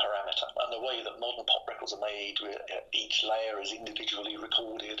every parameter, and the way that modern pop records are made, each layer is individually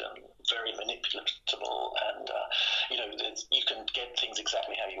recorded and very manipulatable, and you know, you can get things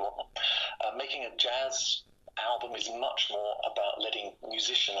exactly how you want them. Making a jazz album is much more about letting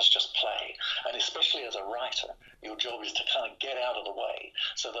musicians just play, and especially as a writer, your job is to kind of get out of the way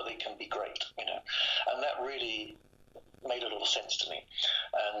so that they can be great, you know, and that really made a lot of sense to me.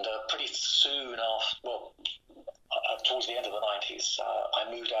 And pretty soon after, towards the end of the 90s, I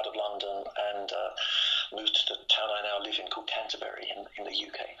moved out of London and moved to the town I now live in called Canterbury in the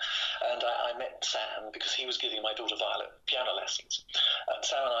UK. And I met Sam because he was giving my daughter Violet piano lessons. And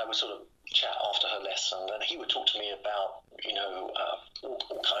Sam and I would sort of chat after her lesson, and he would talk to me about, you know,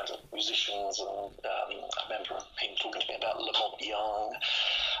 all kinds of musicians. And I remember him talking to me about Lamont Young,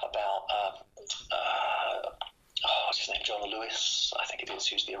 about what's his name, John Lewis, I think it is,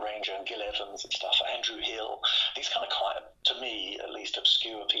 who's the arranger, and Gil Evans and stuff, Andrew Hill, these kind of quite, to me at least,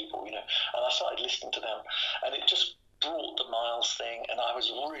 obscure people, you know, and I started listening to them, and it just brought the Miles thing, and I was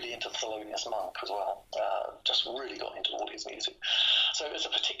really into Thelonious Monk as well, just really got into all his music. So it's a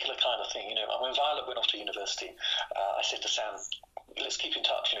particular kind of thing, you know, and when Violet went off to university, I said to Sam, let's keep in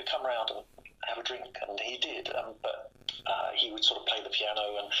touch, you know, come round and have a drink, and he did, but he would sort of play the piano,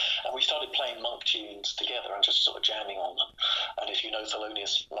 and we started playing Monk tunes together and just sort of jamming on them. And if you know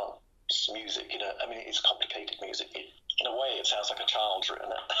Thelonious Monk music. I mean, it's complicated music. In a way, it sounds like a child's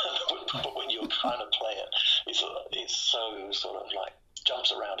written it, but when you're trying to play it, it's so sort of like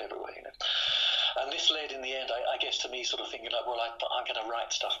jumps around everywhere. And this led, in the end, I guess, to me sort of thinking like, well, I'm going to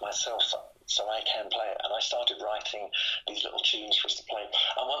write stuff myself so I can play it. And I started writing these little tunes for us to play.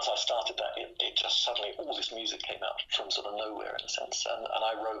 And once I started that, it just suddenly, all this music came out from sort of nowhere, in a sense. And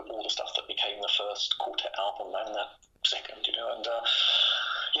I wrote all the stuff that became the first quartet album and the second, and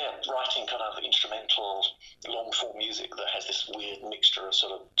writing kind of instrumental, long-form music that has this weird mixture of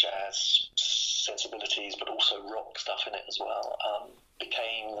sort of jazz sensibilities, but also rock stuff in it as well,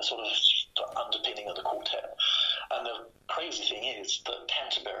 became the sort of underpinning of the quartet. And the crazy thing is that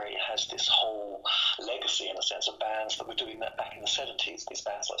Canterbury has this whole legacy, in a sense, of bands that were doing that back in the 70s. These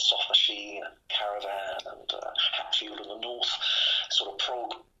bands like Soft Machine and Caravan and Hatfield and the North, sort of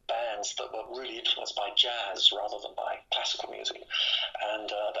prog bands that were really influenced by jazz rather than by classical music, and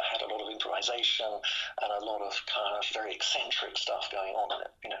that had a lot of improvisation and a lot of kind of very eccentric stuff going on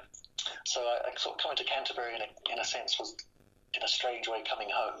in it. So I sort of coming to Canterbury in a sense was, in a strange way, coming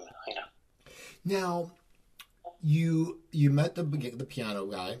home. Now, you met the piano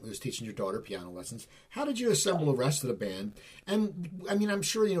guy who was teaching your daughter piano lessons. How did you assemble the rest of the band? And I mean, I'm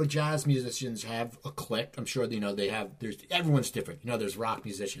sure jazz musicians have a clique. I'm sure they have. Everyone's different. There's rock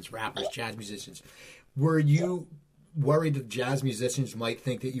musicians, rappers, jazz musicians. Were you worried that jazz musicians might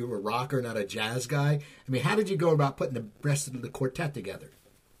think that you were a rocker, not a jazz guy? I mean, how did you go about putting the rest of the quartet together?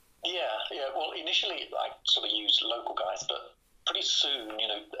 Yeah. Well, initially I sort of used local guys, but pretty soon,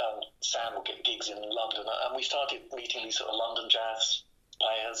 Sam would get gigs in London, and we started meeting these sort of London jazz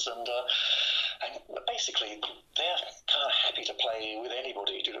players, and basically they're kind of happy to play with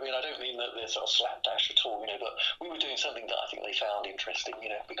anybody. I mean, I don't mean that they're sort of slapdash at all, but we were doing something that I think they found interesting.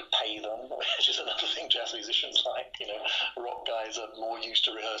 We could pay them, which is another thing jazz musicians like. Rock guys are more used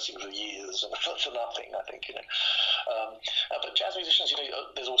to rehearsing for years and for nothing, I think. But jazz musicians,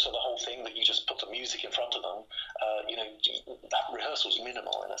 there's also the whole thing that you just put the music in front of them. That rehearsal's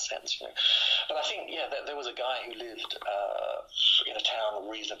minimal in a sense. But I think, there was a guy who lived in a town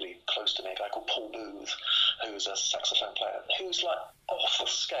reasonably close to me, a guy called Paul Booth, who's a saxophone player, who's like off the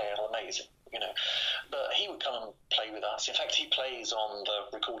scale amazing, But he would come and play with us. In fact, he plays on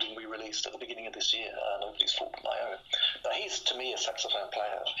the recording we released at the beginning of this year, Nobody's Fault But My Own. But he's, to me, a saxophone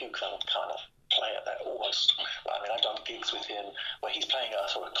player who can kind of play at that almost. I mean, I've done gigs with him where he's playing at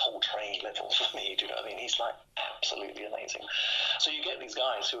a sort of Coltrane level for me. Do you know what I mean? He's like absolutely amazing. So you get these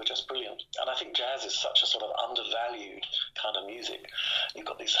guys who are just brilliant. And I think jazz is such a sort of undervalued kind of music. You've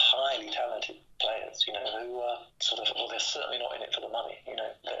got these highly talented players, who are sort of, well, they're certainly not in it for the money.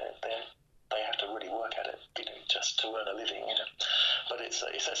 They have to really work at it, just to earn a living. But it's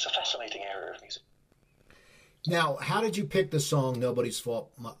a fascinating area of music. Now, how did you pick the song "Nobody's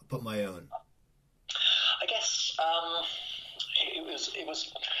Fault But My Own"? I guess it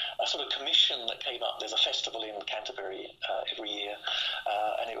was a sort of commission that came up. There's a festival in Canterbury every year,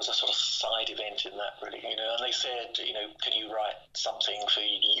 and it was a sort of side event in that, really, And they said, can you write something for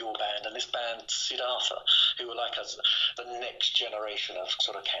your band? And this band, Siddhartha, who were like the next generation of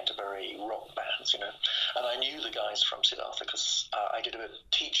sort of Canterbury rock bands, And I knew the guys from Siddhartha because I did a bit of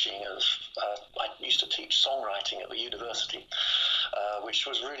teaching of. I used to teach songwriting at the university, which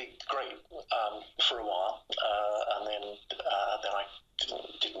was really great for a while, and then I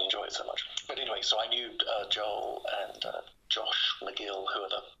didn't enjoy it so much. But anyway, so I knew Joel and Josh McGill, who are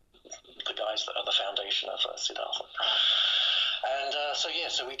the guys that are the foundation of Siddhartha. And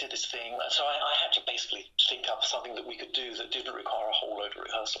so we did this thing. So I had to basically think up something that we could do that didn't require a whole load of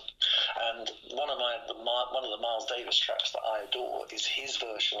rehearsal. And one of the Miles Davis tracks that I adore is his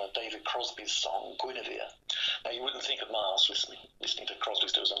version of David Crosby's song Guinevere. Now, you wouldn't think of Miles listening to Crosby,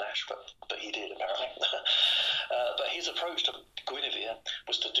 Stills and Nash, but he did apparently. But his approach to Guinevere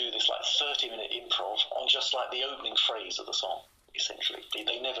was to do this like 30-minute improv on just like the opening phrase of the song. Essentially,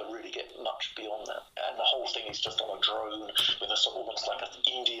 they never really get much beyond that, and the whole thing is just on a drone with a sort of almost like an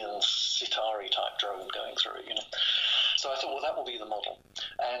Indian sitari type drone going through it, So I thought, well, that will be the model,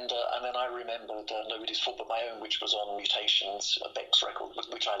 and then I remembered Nobody's Fault But My Own, which was on Mutations, a Beck's record,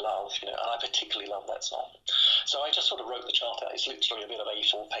 which I love, and I particularly love that song. So I just sort of wrote the chart out. It's literally a bit of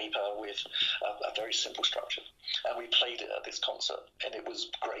A4 paper with a very simple structure, and we played it at this concert, and it was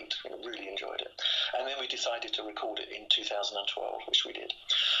great. We really enjoyed it, and then we decided to record it in 2012. Which we did.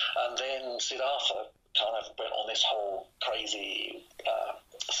 And then Siddhartha kind of went on this whole crazy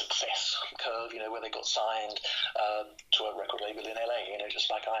success curve, where they got signed to a record label in LA, just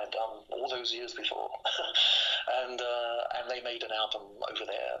like I had done all those years before. and they made an album over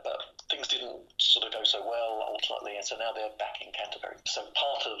there, but things didn't sort of go so well ultimately, and so now they're back in Canterbury. So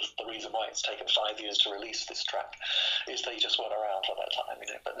part of the reason why it's taken 5 years to release this track is they just weren't around at that time,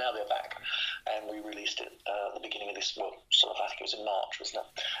 but now they're back, and we released it at the beginning of this, I think it was in March, wasn't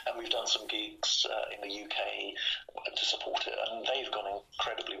it? And we've done some gigs in the UK to support it, and they've gone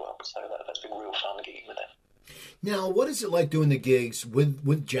incredibly well, so that's been real fun gigging with them. Now, what is it like doing the gigs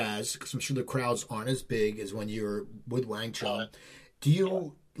with jazz? Because I'm sure the crowds aren't as big as when you're with Wang Chung. Do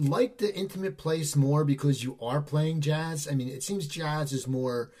you like the intimate place more because you are playing jazz? I mean, it seems jazz is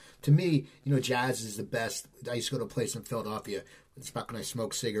more, to me, jazz is the best. I used to go to a place in Philadelphia. It's back when I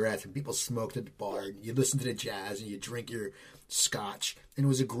smoked cigarettes and people smoked at the bar. You listen to the jazz and you drink your scotch, and it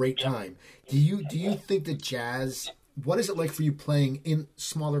was a great time. Do you think that jazz... What is it like for you playing in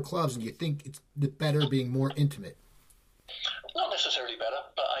smaller clubs, and do you think it's better being more intimate? Not necessarily better,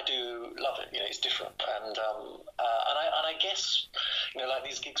 but I do love it. It's different, and I guess like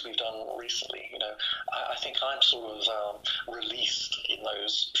these gigs we've done recently. I think I'm sort of released in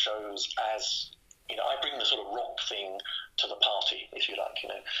those shows as I bring the sort of rock thing to the party, if you like.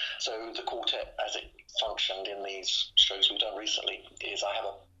 So the quartet, as it functioned in these shows we've done recently, is I have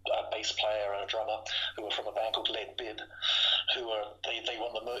a bass player and a drummer who are from a band called Lead Bib, they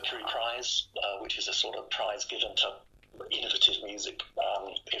won the Mercury Prize, which is a sort of prize given to innovative music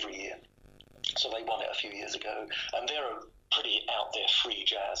every year. So they won it a few years ago, and they're a pretty out there free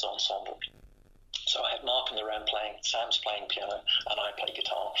jazz ensemble. So I had Mark and the Ram playing, Sam's playing piano, and I play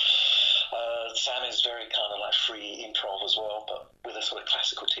guitar. Sam is very kind of like free improv as well, but with a sort of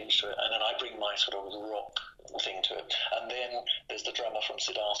classical tinge to it, and then I bring my sort of rock thing to it. And then there's the drummer from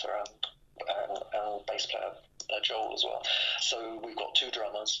Siddhartha and bass player Joel as well. So we've got 2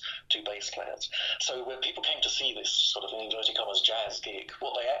 drummers, 2 bass players. So when people came to see this sort of, in inverted commas, jazz gig,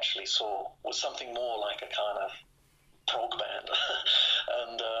 what they actually saw was something more like a kind of prog band.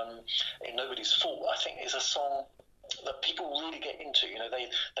 And in Nobody's Fault, I think, is a song that people really get into.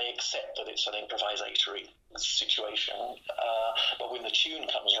 They accept that it's an improvisatory situation, but when the tune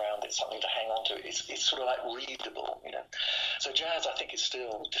comes around, it's something to hang on to. It's sort of like readable, So jazz, I think, is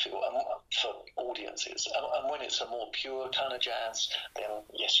still difficult for audiences, and when it's a more pure kind of jazz, then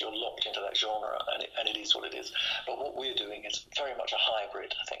yes, you're locked into that genre, and it is what it is. But what we're doing is very much a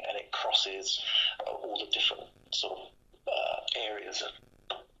hybrid, I think, and it crosses all the different sort of areas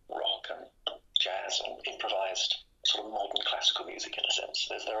of rock and jazz and improvised sort of modern classical music, in a sense.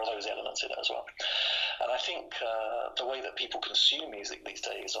 There are those elements in it as well. And I think the way that people consume music these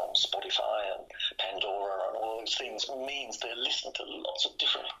days on Spotify and Pandora and all those things means they're listening to lots of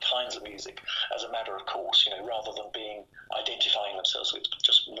different kinds of music as a matter of course, rather than identifying themselves with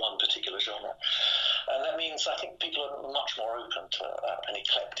just one particular genre. And that means I think people are much more open to an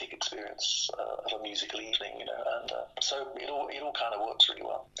eclectic experience of a musical evening, and so it all kind of works really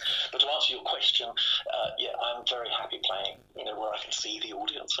well. But to answer your question, I'm very happy playing, where I can see the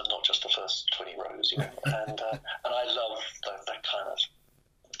audience and not just the first 20 rows, and I love that kind of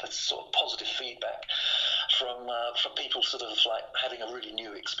that sort of positive feedback from people sort of like having a really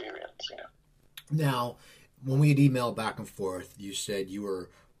new experience, Now, when we had emailed back and forth, you said you were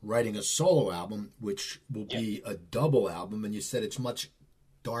writing a solo album, which will be a double album, and you said it's much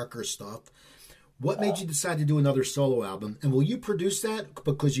darker stuff. What made you decide to do another solo album, and will you produce that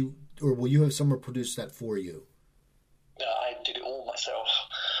or will you have someone produce that for you? I did it all myself.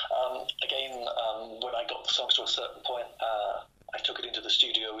 When I got the songs to a certain point, I took it into the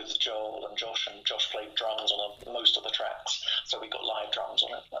studio with Joel and Josh played drums on most of the tracks, so we got live drums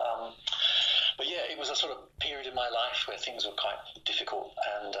on it. But yeah, it was a sort of period in my life where things were quite difficult,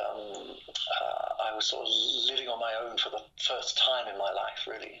 and I was sort of living on my own for the first time in my life,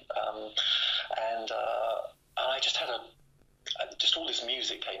 really. And I just had just all this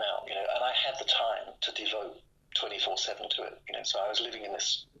music came out, and I had the time to devote 24/7 to it, so I was living in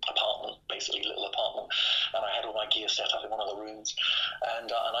this apartment, basically little apartment, and I had all my gear set up in one of the rooms,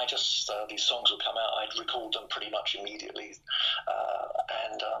 and I just these songs would come out, I'd record them pretty much immediately,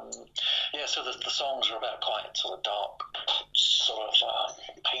 so the songs are about quite sort of dark, sort of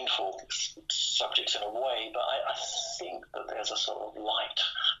painful subjects in a way, but I think that there's a sort of light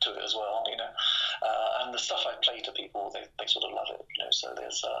to it as well, and the stuff I play to people, they sort of love it, so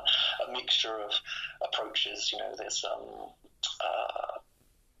there's a mixture of approaches, there's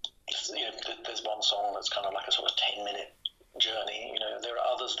there's one song that's kind of like a sort of 10-minute journey, there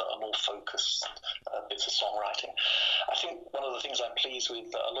are others that are more focused bits of songwriting. I think one of the things I'm pleased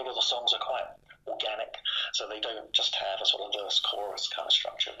with, a lot of the songs are quite organic, so they don't just have a sort of verse chorus kind of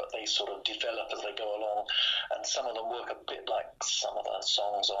structure, but they sort of develop as they go along, and some of them work a bit like some of the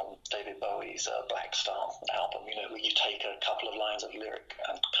songs on David Bowie's Black Star album, you know, where you take a couple of lines of lyric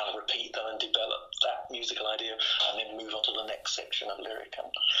and kind of repeat them and develop that musical idea, and then move on to the next section of lyric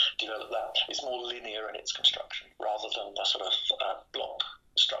and develop that. It's more linear in its construction rather than the sort of block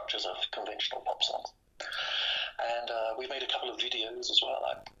structures of conventional pop songs. And we've made a couple of videos as well,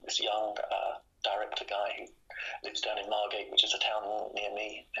 like this young director guy who lives down in Margate, which is a town near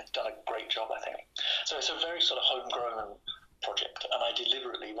me. He's done a great job, I think. So it's a very sort of homegrown project, and I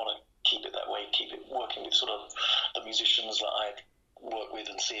deliberately want to keep it that way, keep it working with sort of the musicians that I work with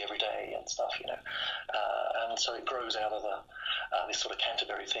and see every day and stuff, you know. And so it grows out of this sort of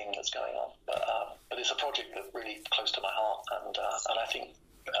Canterbury thing that's going on. But it's a project that's really close to my heart, and I think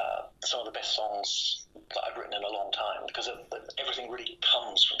some of the best songs that I've written in a long time, because everything really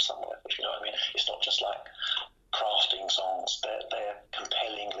comes from somewhere, if you know what I mean. It's not just like crafting songs, they're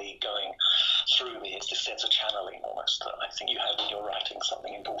compellingly going through me. It's this sense of channeling almost that I think you have when you're writing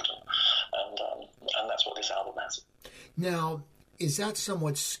something important, and that's what this album has. Now, is that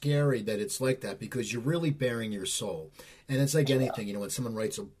somewhat scary that it's like that, because you're really bearing your soul? And it's like anything, you know, when someone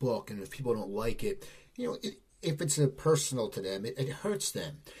writes a book and if people don't like it, you know, if it's personal to them, it hurts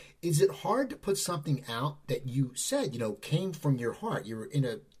them. Is it hard to put something out that you said, you know, came from your heart? You're in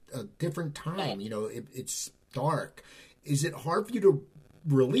a different time, you know, it's dark. Is it hard for you to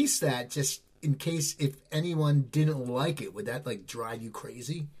release that just in case if anyone didn't like it? Would that, like, drive you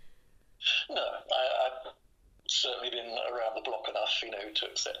crazy? No, I've certainly been around the block enough, you know, to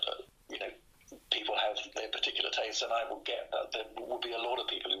accept that, you know, people have their particular tastes, and I will get that there will be a lot of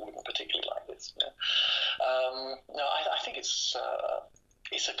people who wouldn't particularly like this. You know? No, I think it's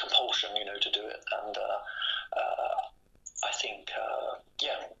a compulsion, you know, to do it, and I think,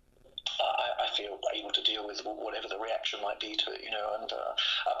 I feel able to deal with whatever the reaction might be to it, you know. And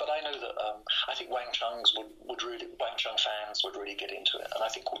but I know that I think Wang Chung fans would really get into it, and I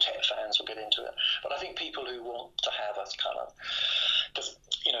think quartet fans would get into it. But I think people who want to have a kind of, because,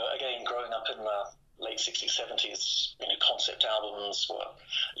 you know, again, growing up in the late 60s, 70s, you know, concept albums were,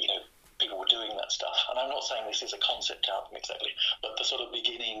 you know, people were doing that stuff. And I'm not saying this is a concept album exactly, but the sort of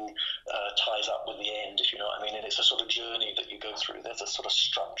beginning ties up with the end, if you know what I mean. And it's a sort of journey that you go through. There's a sort of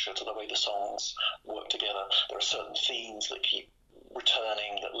structure to the way the songs work together. There are certain themes that keep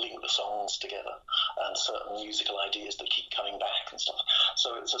returning, that link the songs together, and certain musical ideas that keep coming back and stuff.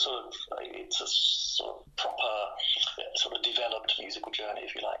 So it's a sort of proper, sort of developed musical journey,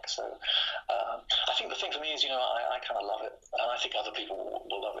 if you like. So I think the thing for me is, you know, I kind of love it, and I think other people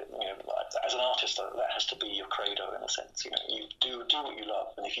will love it. You know, as an artist, that has to be your credo in a sense. You know, you do what you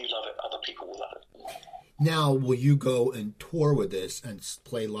love, and if you love it, other people will love it. Now, will you go and tour with this and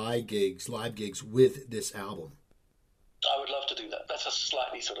play live gigs with this album? I would love to do that. That's a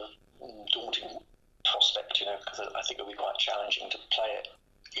slightly sort of daunting prospect, you know, because I think it would be quite challenging to play it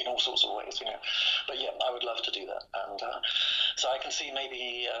in all sorts of ways, you know. But yeah, I would love to do that. And so I can see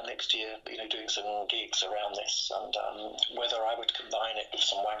maybe next year, you know, doing some gigs around this, and whether I would combine it with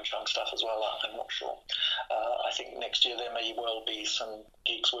some Wang Chung stuff as well, I'm not sure. I think next year there may well be some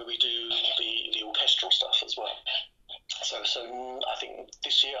gigs where we do the orchestral stuff as well. So I think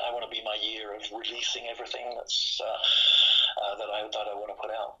this year I want to be my year of releasing everything that's that I want to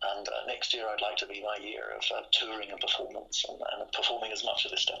put out, and next year I'd like to be my year of touring and performance and performing as much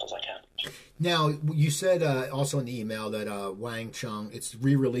of this stuff as I can. Now, you said also in the email that Wang Chung, it's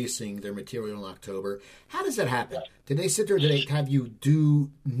re-releasing their material in October. How does that happen? Yeah. Did they sit there? Did they have you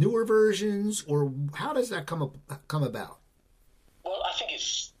do newer versions, or how does that come about? Well, I think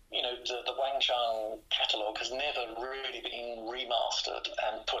it's, you know, the Wang Chung catalogue has never really been remastered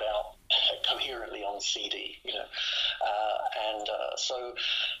and put out coherently on CD, you know, so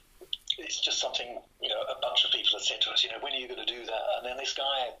it's just something, you know, a bunch of people have said to us, you know, when are you going to do that? And then this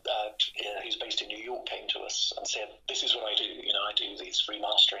guy who's based in New York came to us and said, this is what I do, you know, I do these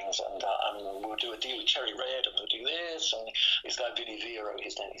remasterings, and we'll do a deal with Cherry Red, and we'll do this, and this guy Vinny Vero,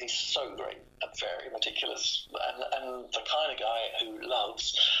 his name, he's so great and very meticulous, and the kind of guy who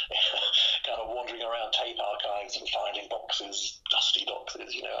loves kind of wandering around tape archives and finding boxes, dusty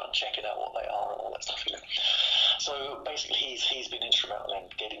boxes, you know, and checking out what they are and all that stuff, you know. So basically he's been instrumental in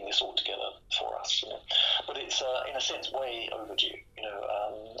getting this all together for us, you know. But it's in a sense way overdue, you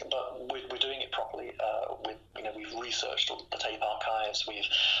know. But we're doing it properly. We've researched the tape archives. We've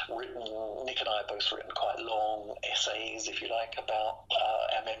written, Nick and I have both written quite long essays, if you like, about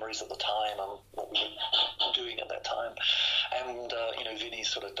our memories at the time and what we were doing at that time. And Vinny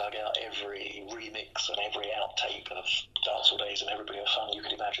sort of dug out every remix and every outtake of Dancehall Days and Everybody Have Fun you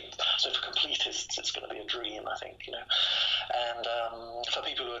could imagine. So for completists, it's going to be a dream, I think, you know. And for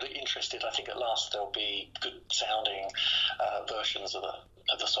people who are interested, I think at last there'll be good sounding versions of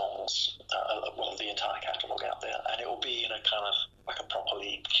the songs, of the entire catalogue out there, and it will be in a kind of like a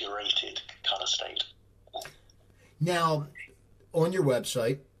properly curated kind of state. Now, on your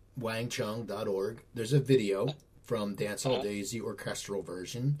website, wangchung.org, there's a video from Dance All Days, the orchestral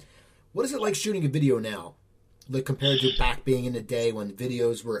version. What is it like shooting a video now, like compared to back being in the day when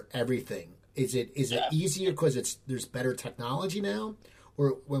videos were everything? Is it easier because there's better technology now,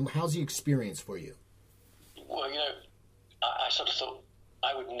 or how's the experience for you? Well, I sort of thought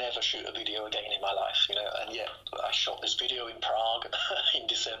I would never shoot a video again in my life, and yet I shot this video in Prague in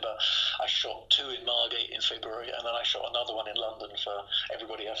December. I shot 2 in Margate in February, and then I shot another one in London for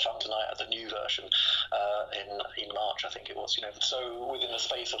Everybody Have Fun Tonight at the new version in March, I think it was. So within the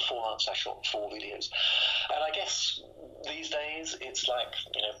space of 4 months, I shot 4 videos. And I guess these days it's like,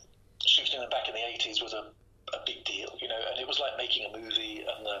 shooting them back in the 80s was a big deal, and it was like making a movie,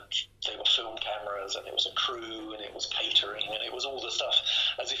 and they were film cameras, and it was a crew, and it was catering, and it was all the stuff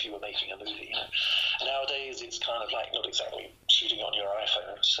as if you were making a movie. Nowadays it's kind of like not exactly shooting on your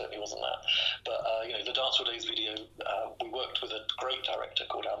iPhone, it certainly wasn't that, but the Dance All Days video, we worked with a great director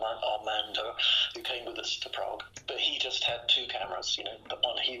called Armando, who came with us to Prague, but he just had 2 cameras, the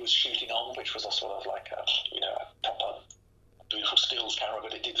one he was shooting on, which was a sort of like a proper beautiful stills camera,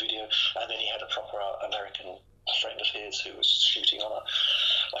 but it did video, and then he had a proper American friend of his who was shooting on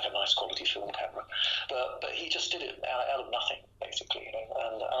a nice quality film camera, but he just did it out of nothing, basically,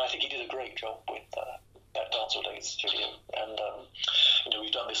 and I think he did a great job with that Dance All Days video, and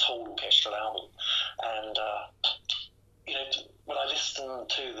we've done this whole orchestral album, and when I listened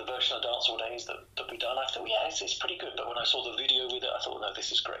to the version of Dance All Days that we done, I thought, yeah, it's pretty good. But when I saw the video with it, I thought, no,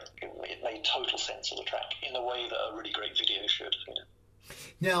 this is great. It made total sense of the track in the way that a really great video should.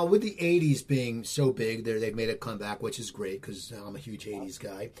 Now, with the 80s being so big, they've made a comeback, which is great because I'm a huge 80s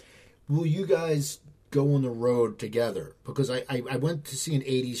guy. Will you guys go on the road together? Because I went to see an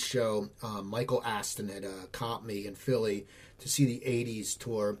 80s show. Michael Aston had caught me in Philly to see the 80s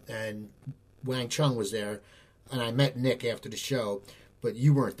tour, and Wang Chung was there. And I met Nick after the show, but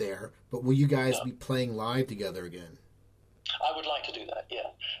you weren't there. But will you guys be playing live together again? I would like to do that, yeah.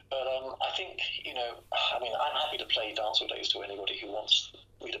 But I think, I'm happy to play Dance All Days to anybody who wants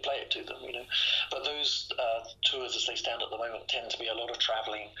me to play it to them, But those tours as they stand at the moment tend to be a lot of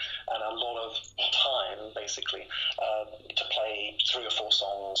travelling and a lot of time, basically, to play 3 or 4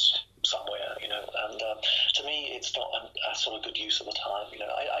 songs somewhere, and to me it's not a sort of good use of the time.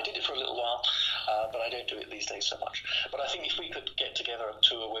 I did it for a little while, but I don't do it these days so much. But I think if we could get together a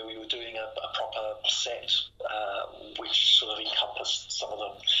tour where we were doing a proper set, which sort of encompassed some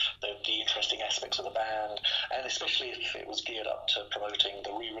of the interesting aspects of the band, and especially if it was geared up to promoting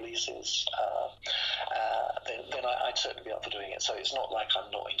the re-releases, then I'd certainly be up for doing it. So it's not like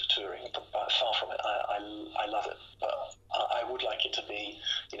I'm not into touring, but far from it. I love it, but I would like it to be,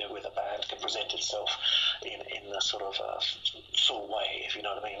 where the band can present itself in a sort of full way, if you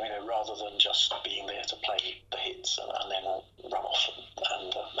know what I mean. Rather than just being there to play the hits and then run off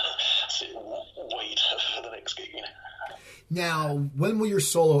and sit and wait for the next gig. Now, when will your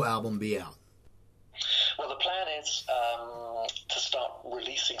solo album be out? Well, the plan is to start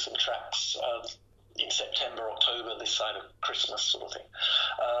releasing some tracks in September, October, this side of Christmas sort of thing,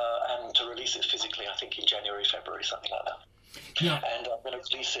 and to release it physically, I think in January, February, something like that. Yeah. And I'm going to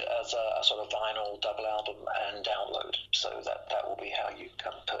release it as a sort of vinyl double album and download, so that will be how you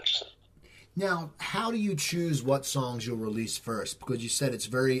can purchase it. Now, how do you choose what songs you'll release first? Because you said it's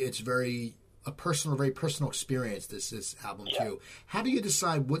very very personal experience. This album too. How do you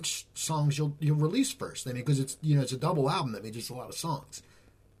decide which songs you'll release first? I mean, because it's it's a double album. That means it's a lot of songs.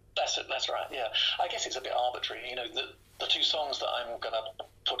 That's it. That's right. Yeah, I guess it's a bit arbitrary. The 2 songs that I'm going to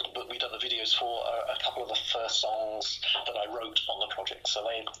we've done the videos for are a couple of the first songs that I wrote on the project. So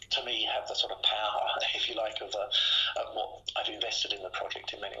they, to me, have the sort of power, if you like, of what I've invested in the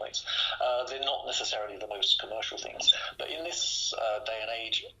project in many ways. They're not necessarily the most commercial things, but in this day and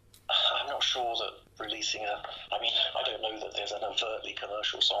age, I'm not sure that releasing I don't know that there's an overtly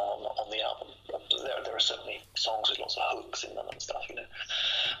commercial song on the album. There are certainly songs with lots of hooks in them and stuff,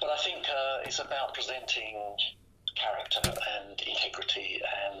 But I think it's about presenting character and integrity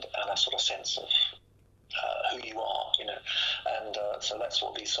and a sort of sense of who you are, and so that's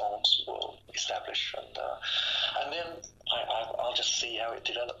what these songs will establish, and then I'll just see how it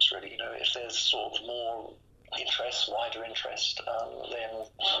develops, really. If there's sort of more interest, wider interest, then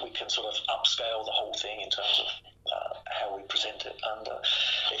we can sort of upscale the whole thing in terms of how we present it, and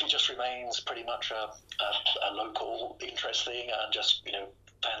if it just remains pretty much a local interest thing and just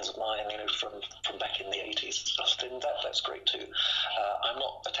fans of mine, from back in the 80s and stuff, then that's great too.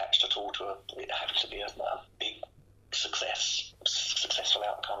 it having to be a big successful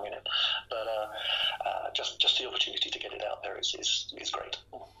outcome, you know. But just the opportunity to get it out there is great.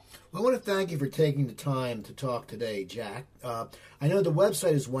 Well, I want to thank you for taking the time to talk today, Jack. I know the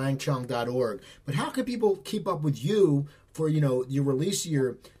website is wangchung.org, but how can people keep up with you for, your release of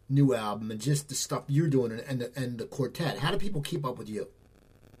your new album and just the stuff you're doing and the quartet? How do people keep up with you?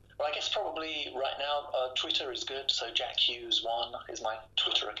 Well, I guess probably right now Twitter is good. So Jack Hughes 1 is my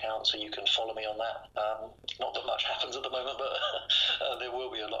Twitter account, so you can follow me on that. Not that much happens at the moment, but there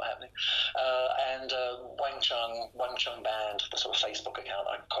will be a lot happening. And Wang Chung Band, the sort of Facebook account,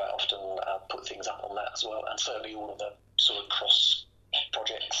 I quite often put things up on that as well. And certainly all of the sort of cross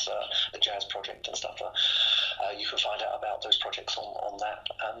projects, the jazz project and stuff. You can find out about those projects on that.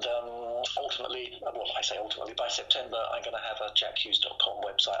 And ultimately, by September, I'm going to have a jackhughes.com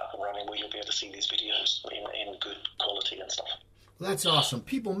website up and running where you'll be able to see these videos in good quality and stuff. Well, that's awesome.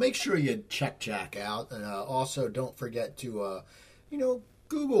 People, make sure you check Jack out. And also don't forget to,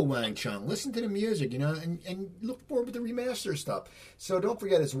 Google Wang Chung. Listen to the music, and look forward to the remaster stuff. So don't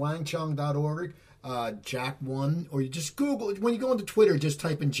forget, it's wangchung.org. Jack 1, or you just Google, when you go into Twitter, just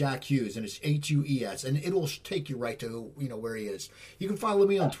type in Jack Hughes, and it's Hues, and it'll take you right to where he is. You can follow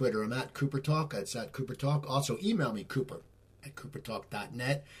me on Twitter. I'm at Cooper Talk. It's at Cooper Talk. Also, email me, Cooper at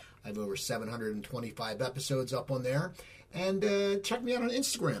coopertalk.net. I have over 725 episodes up on there. And check me out on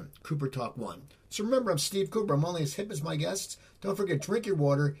Instagram, Cooper Talk 1. So remember, I'm Steve Cooper. I'm only as hip as my guests. Don't forget, drink your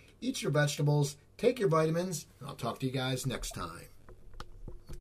water, eat your vegetables, take your vitamins, and I'll talk to you guys next time.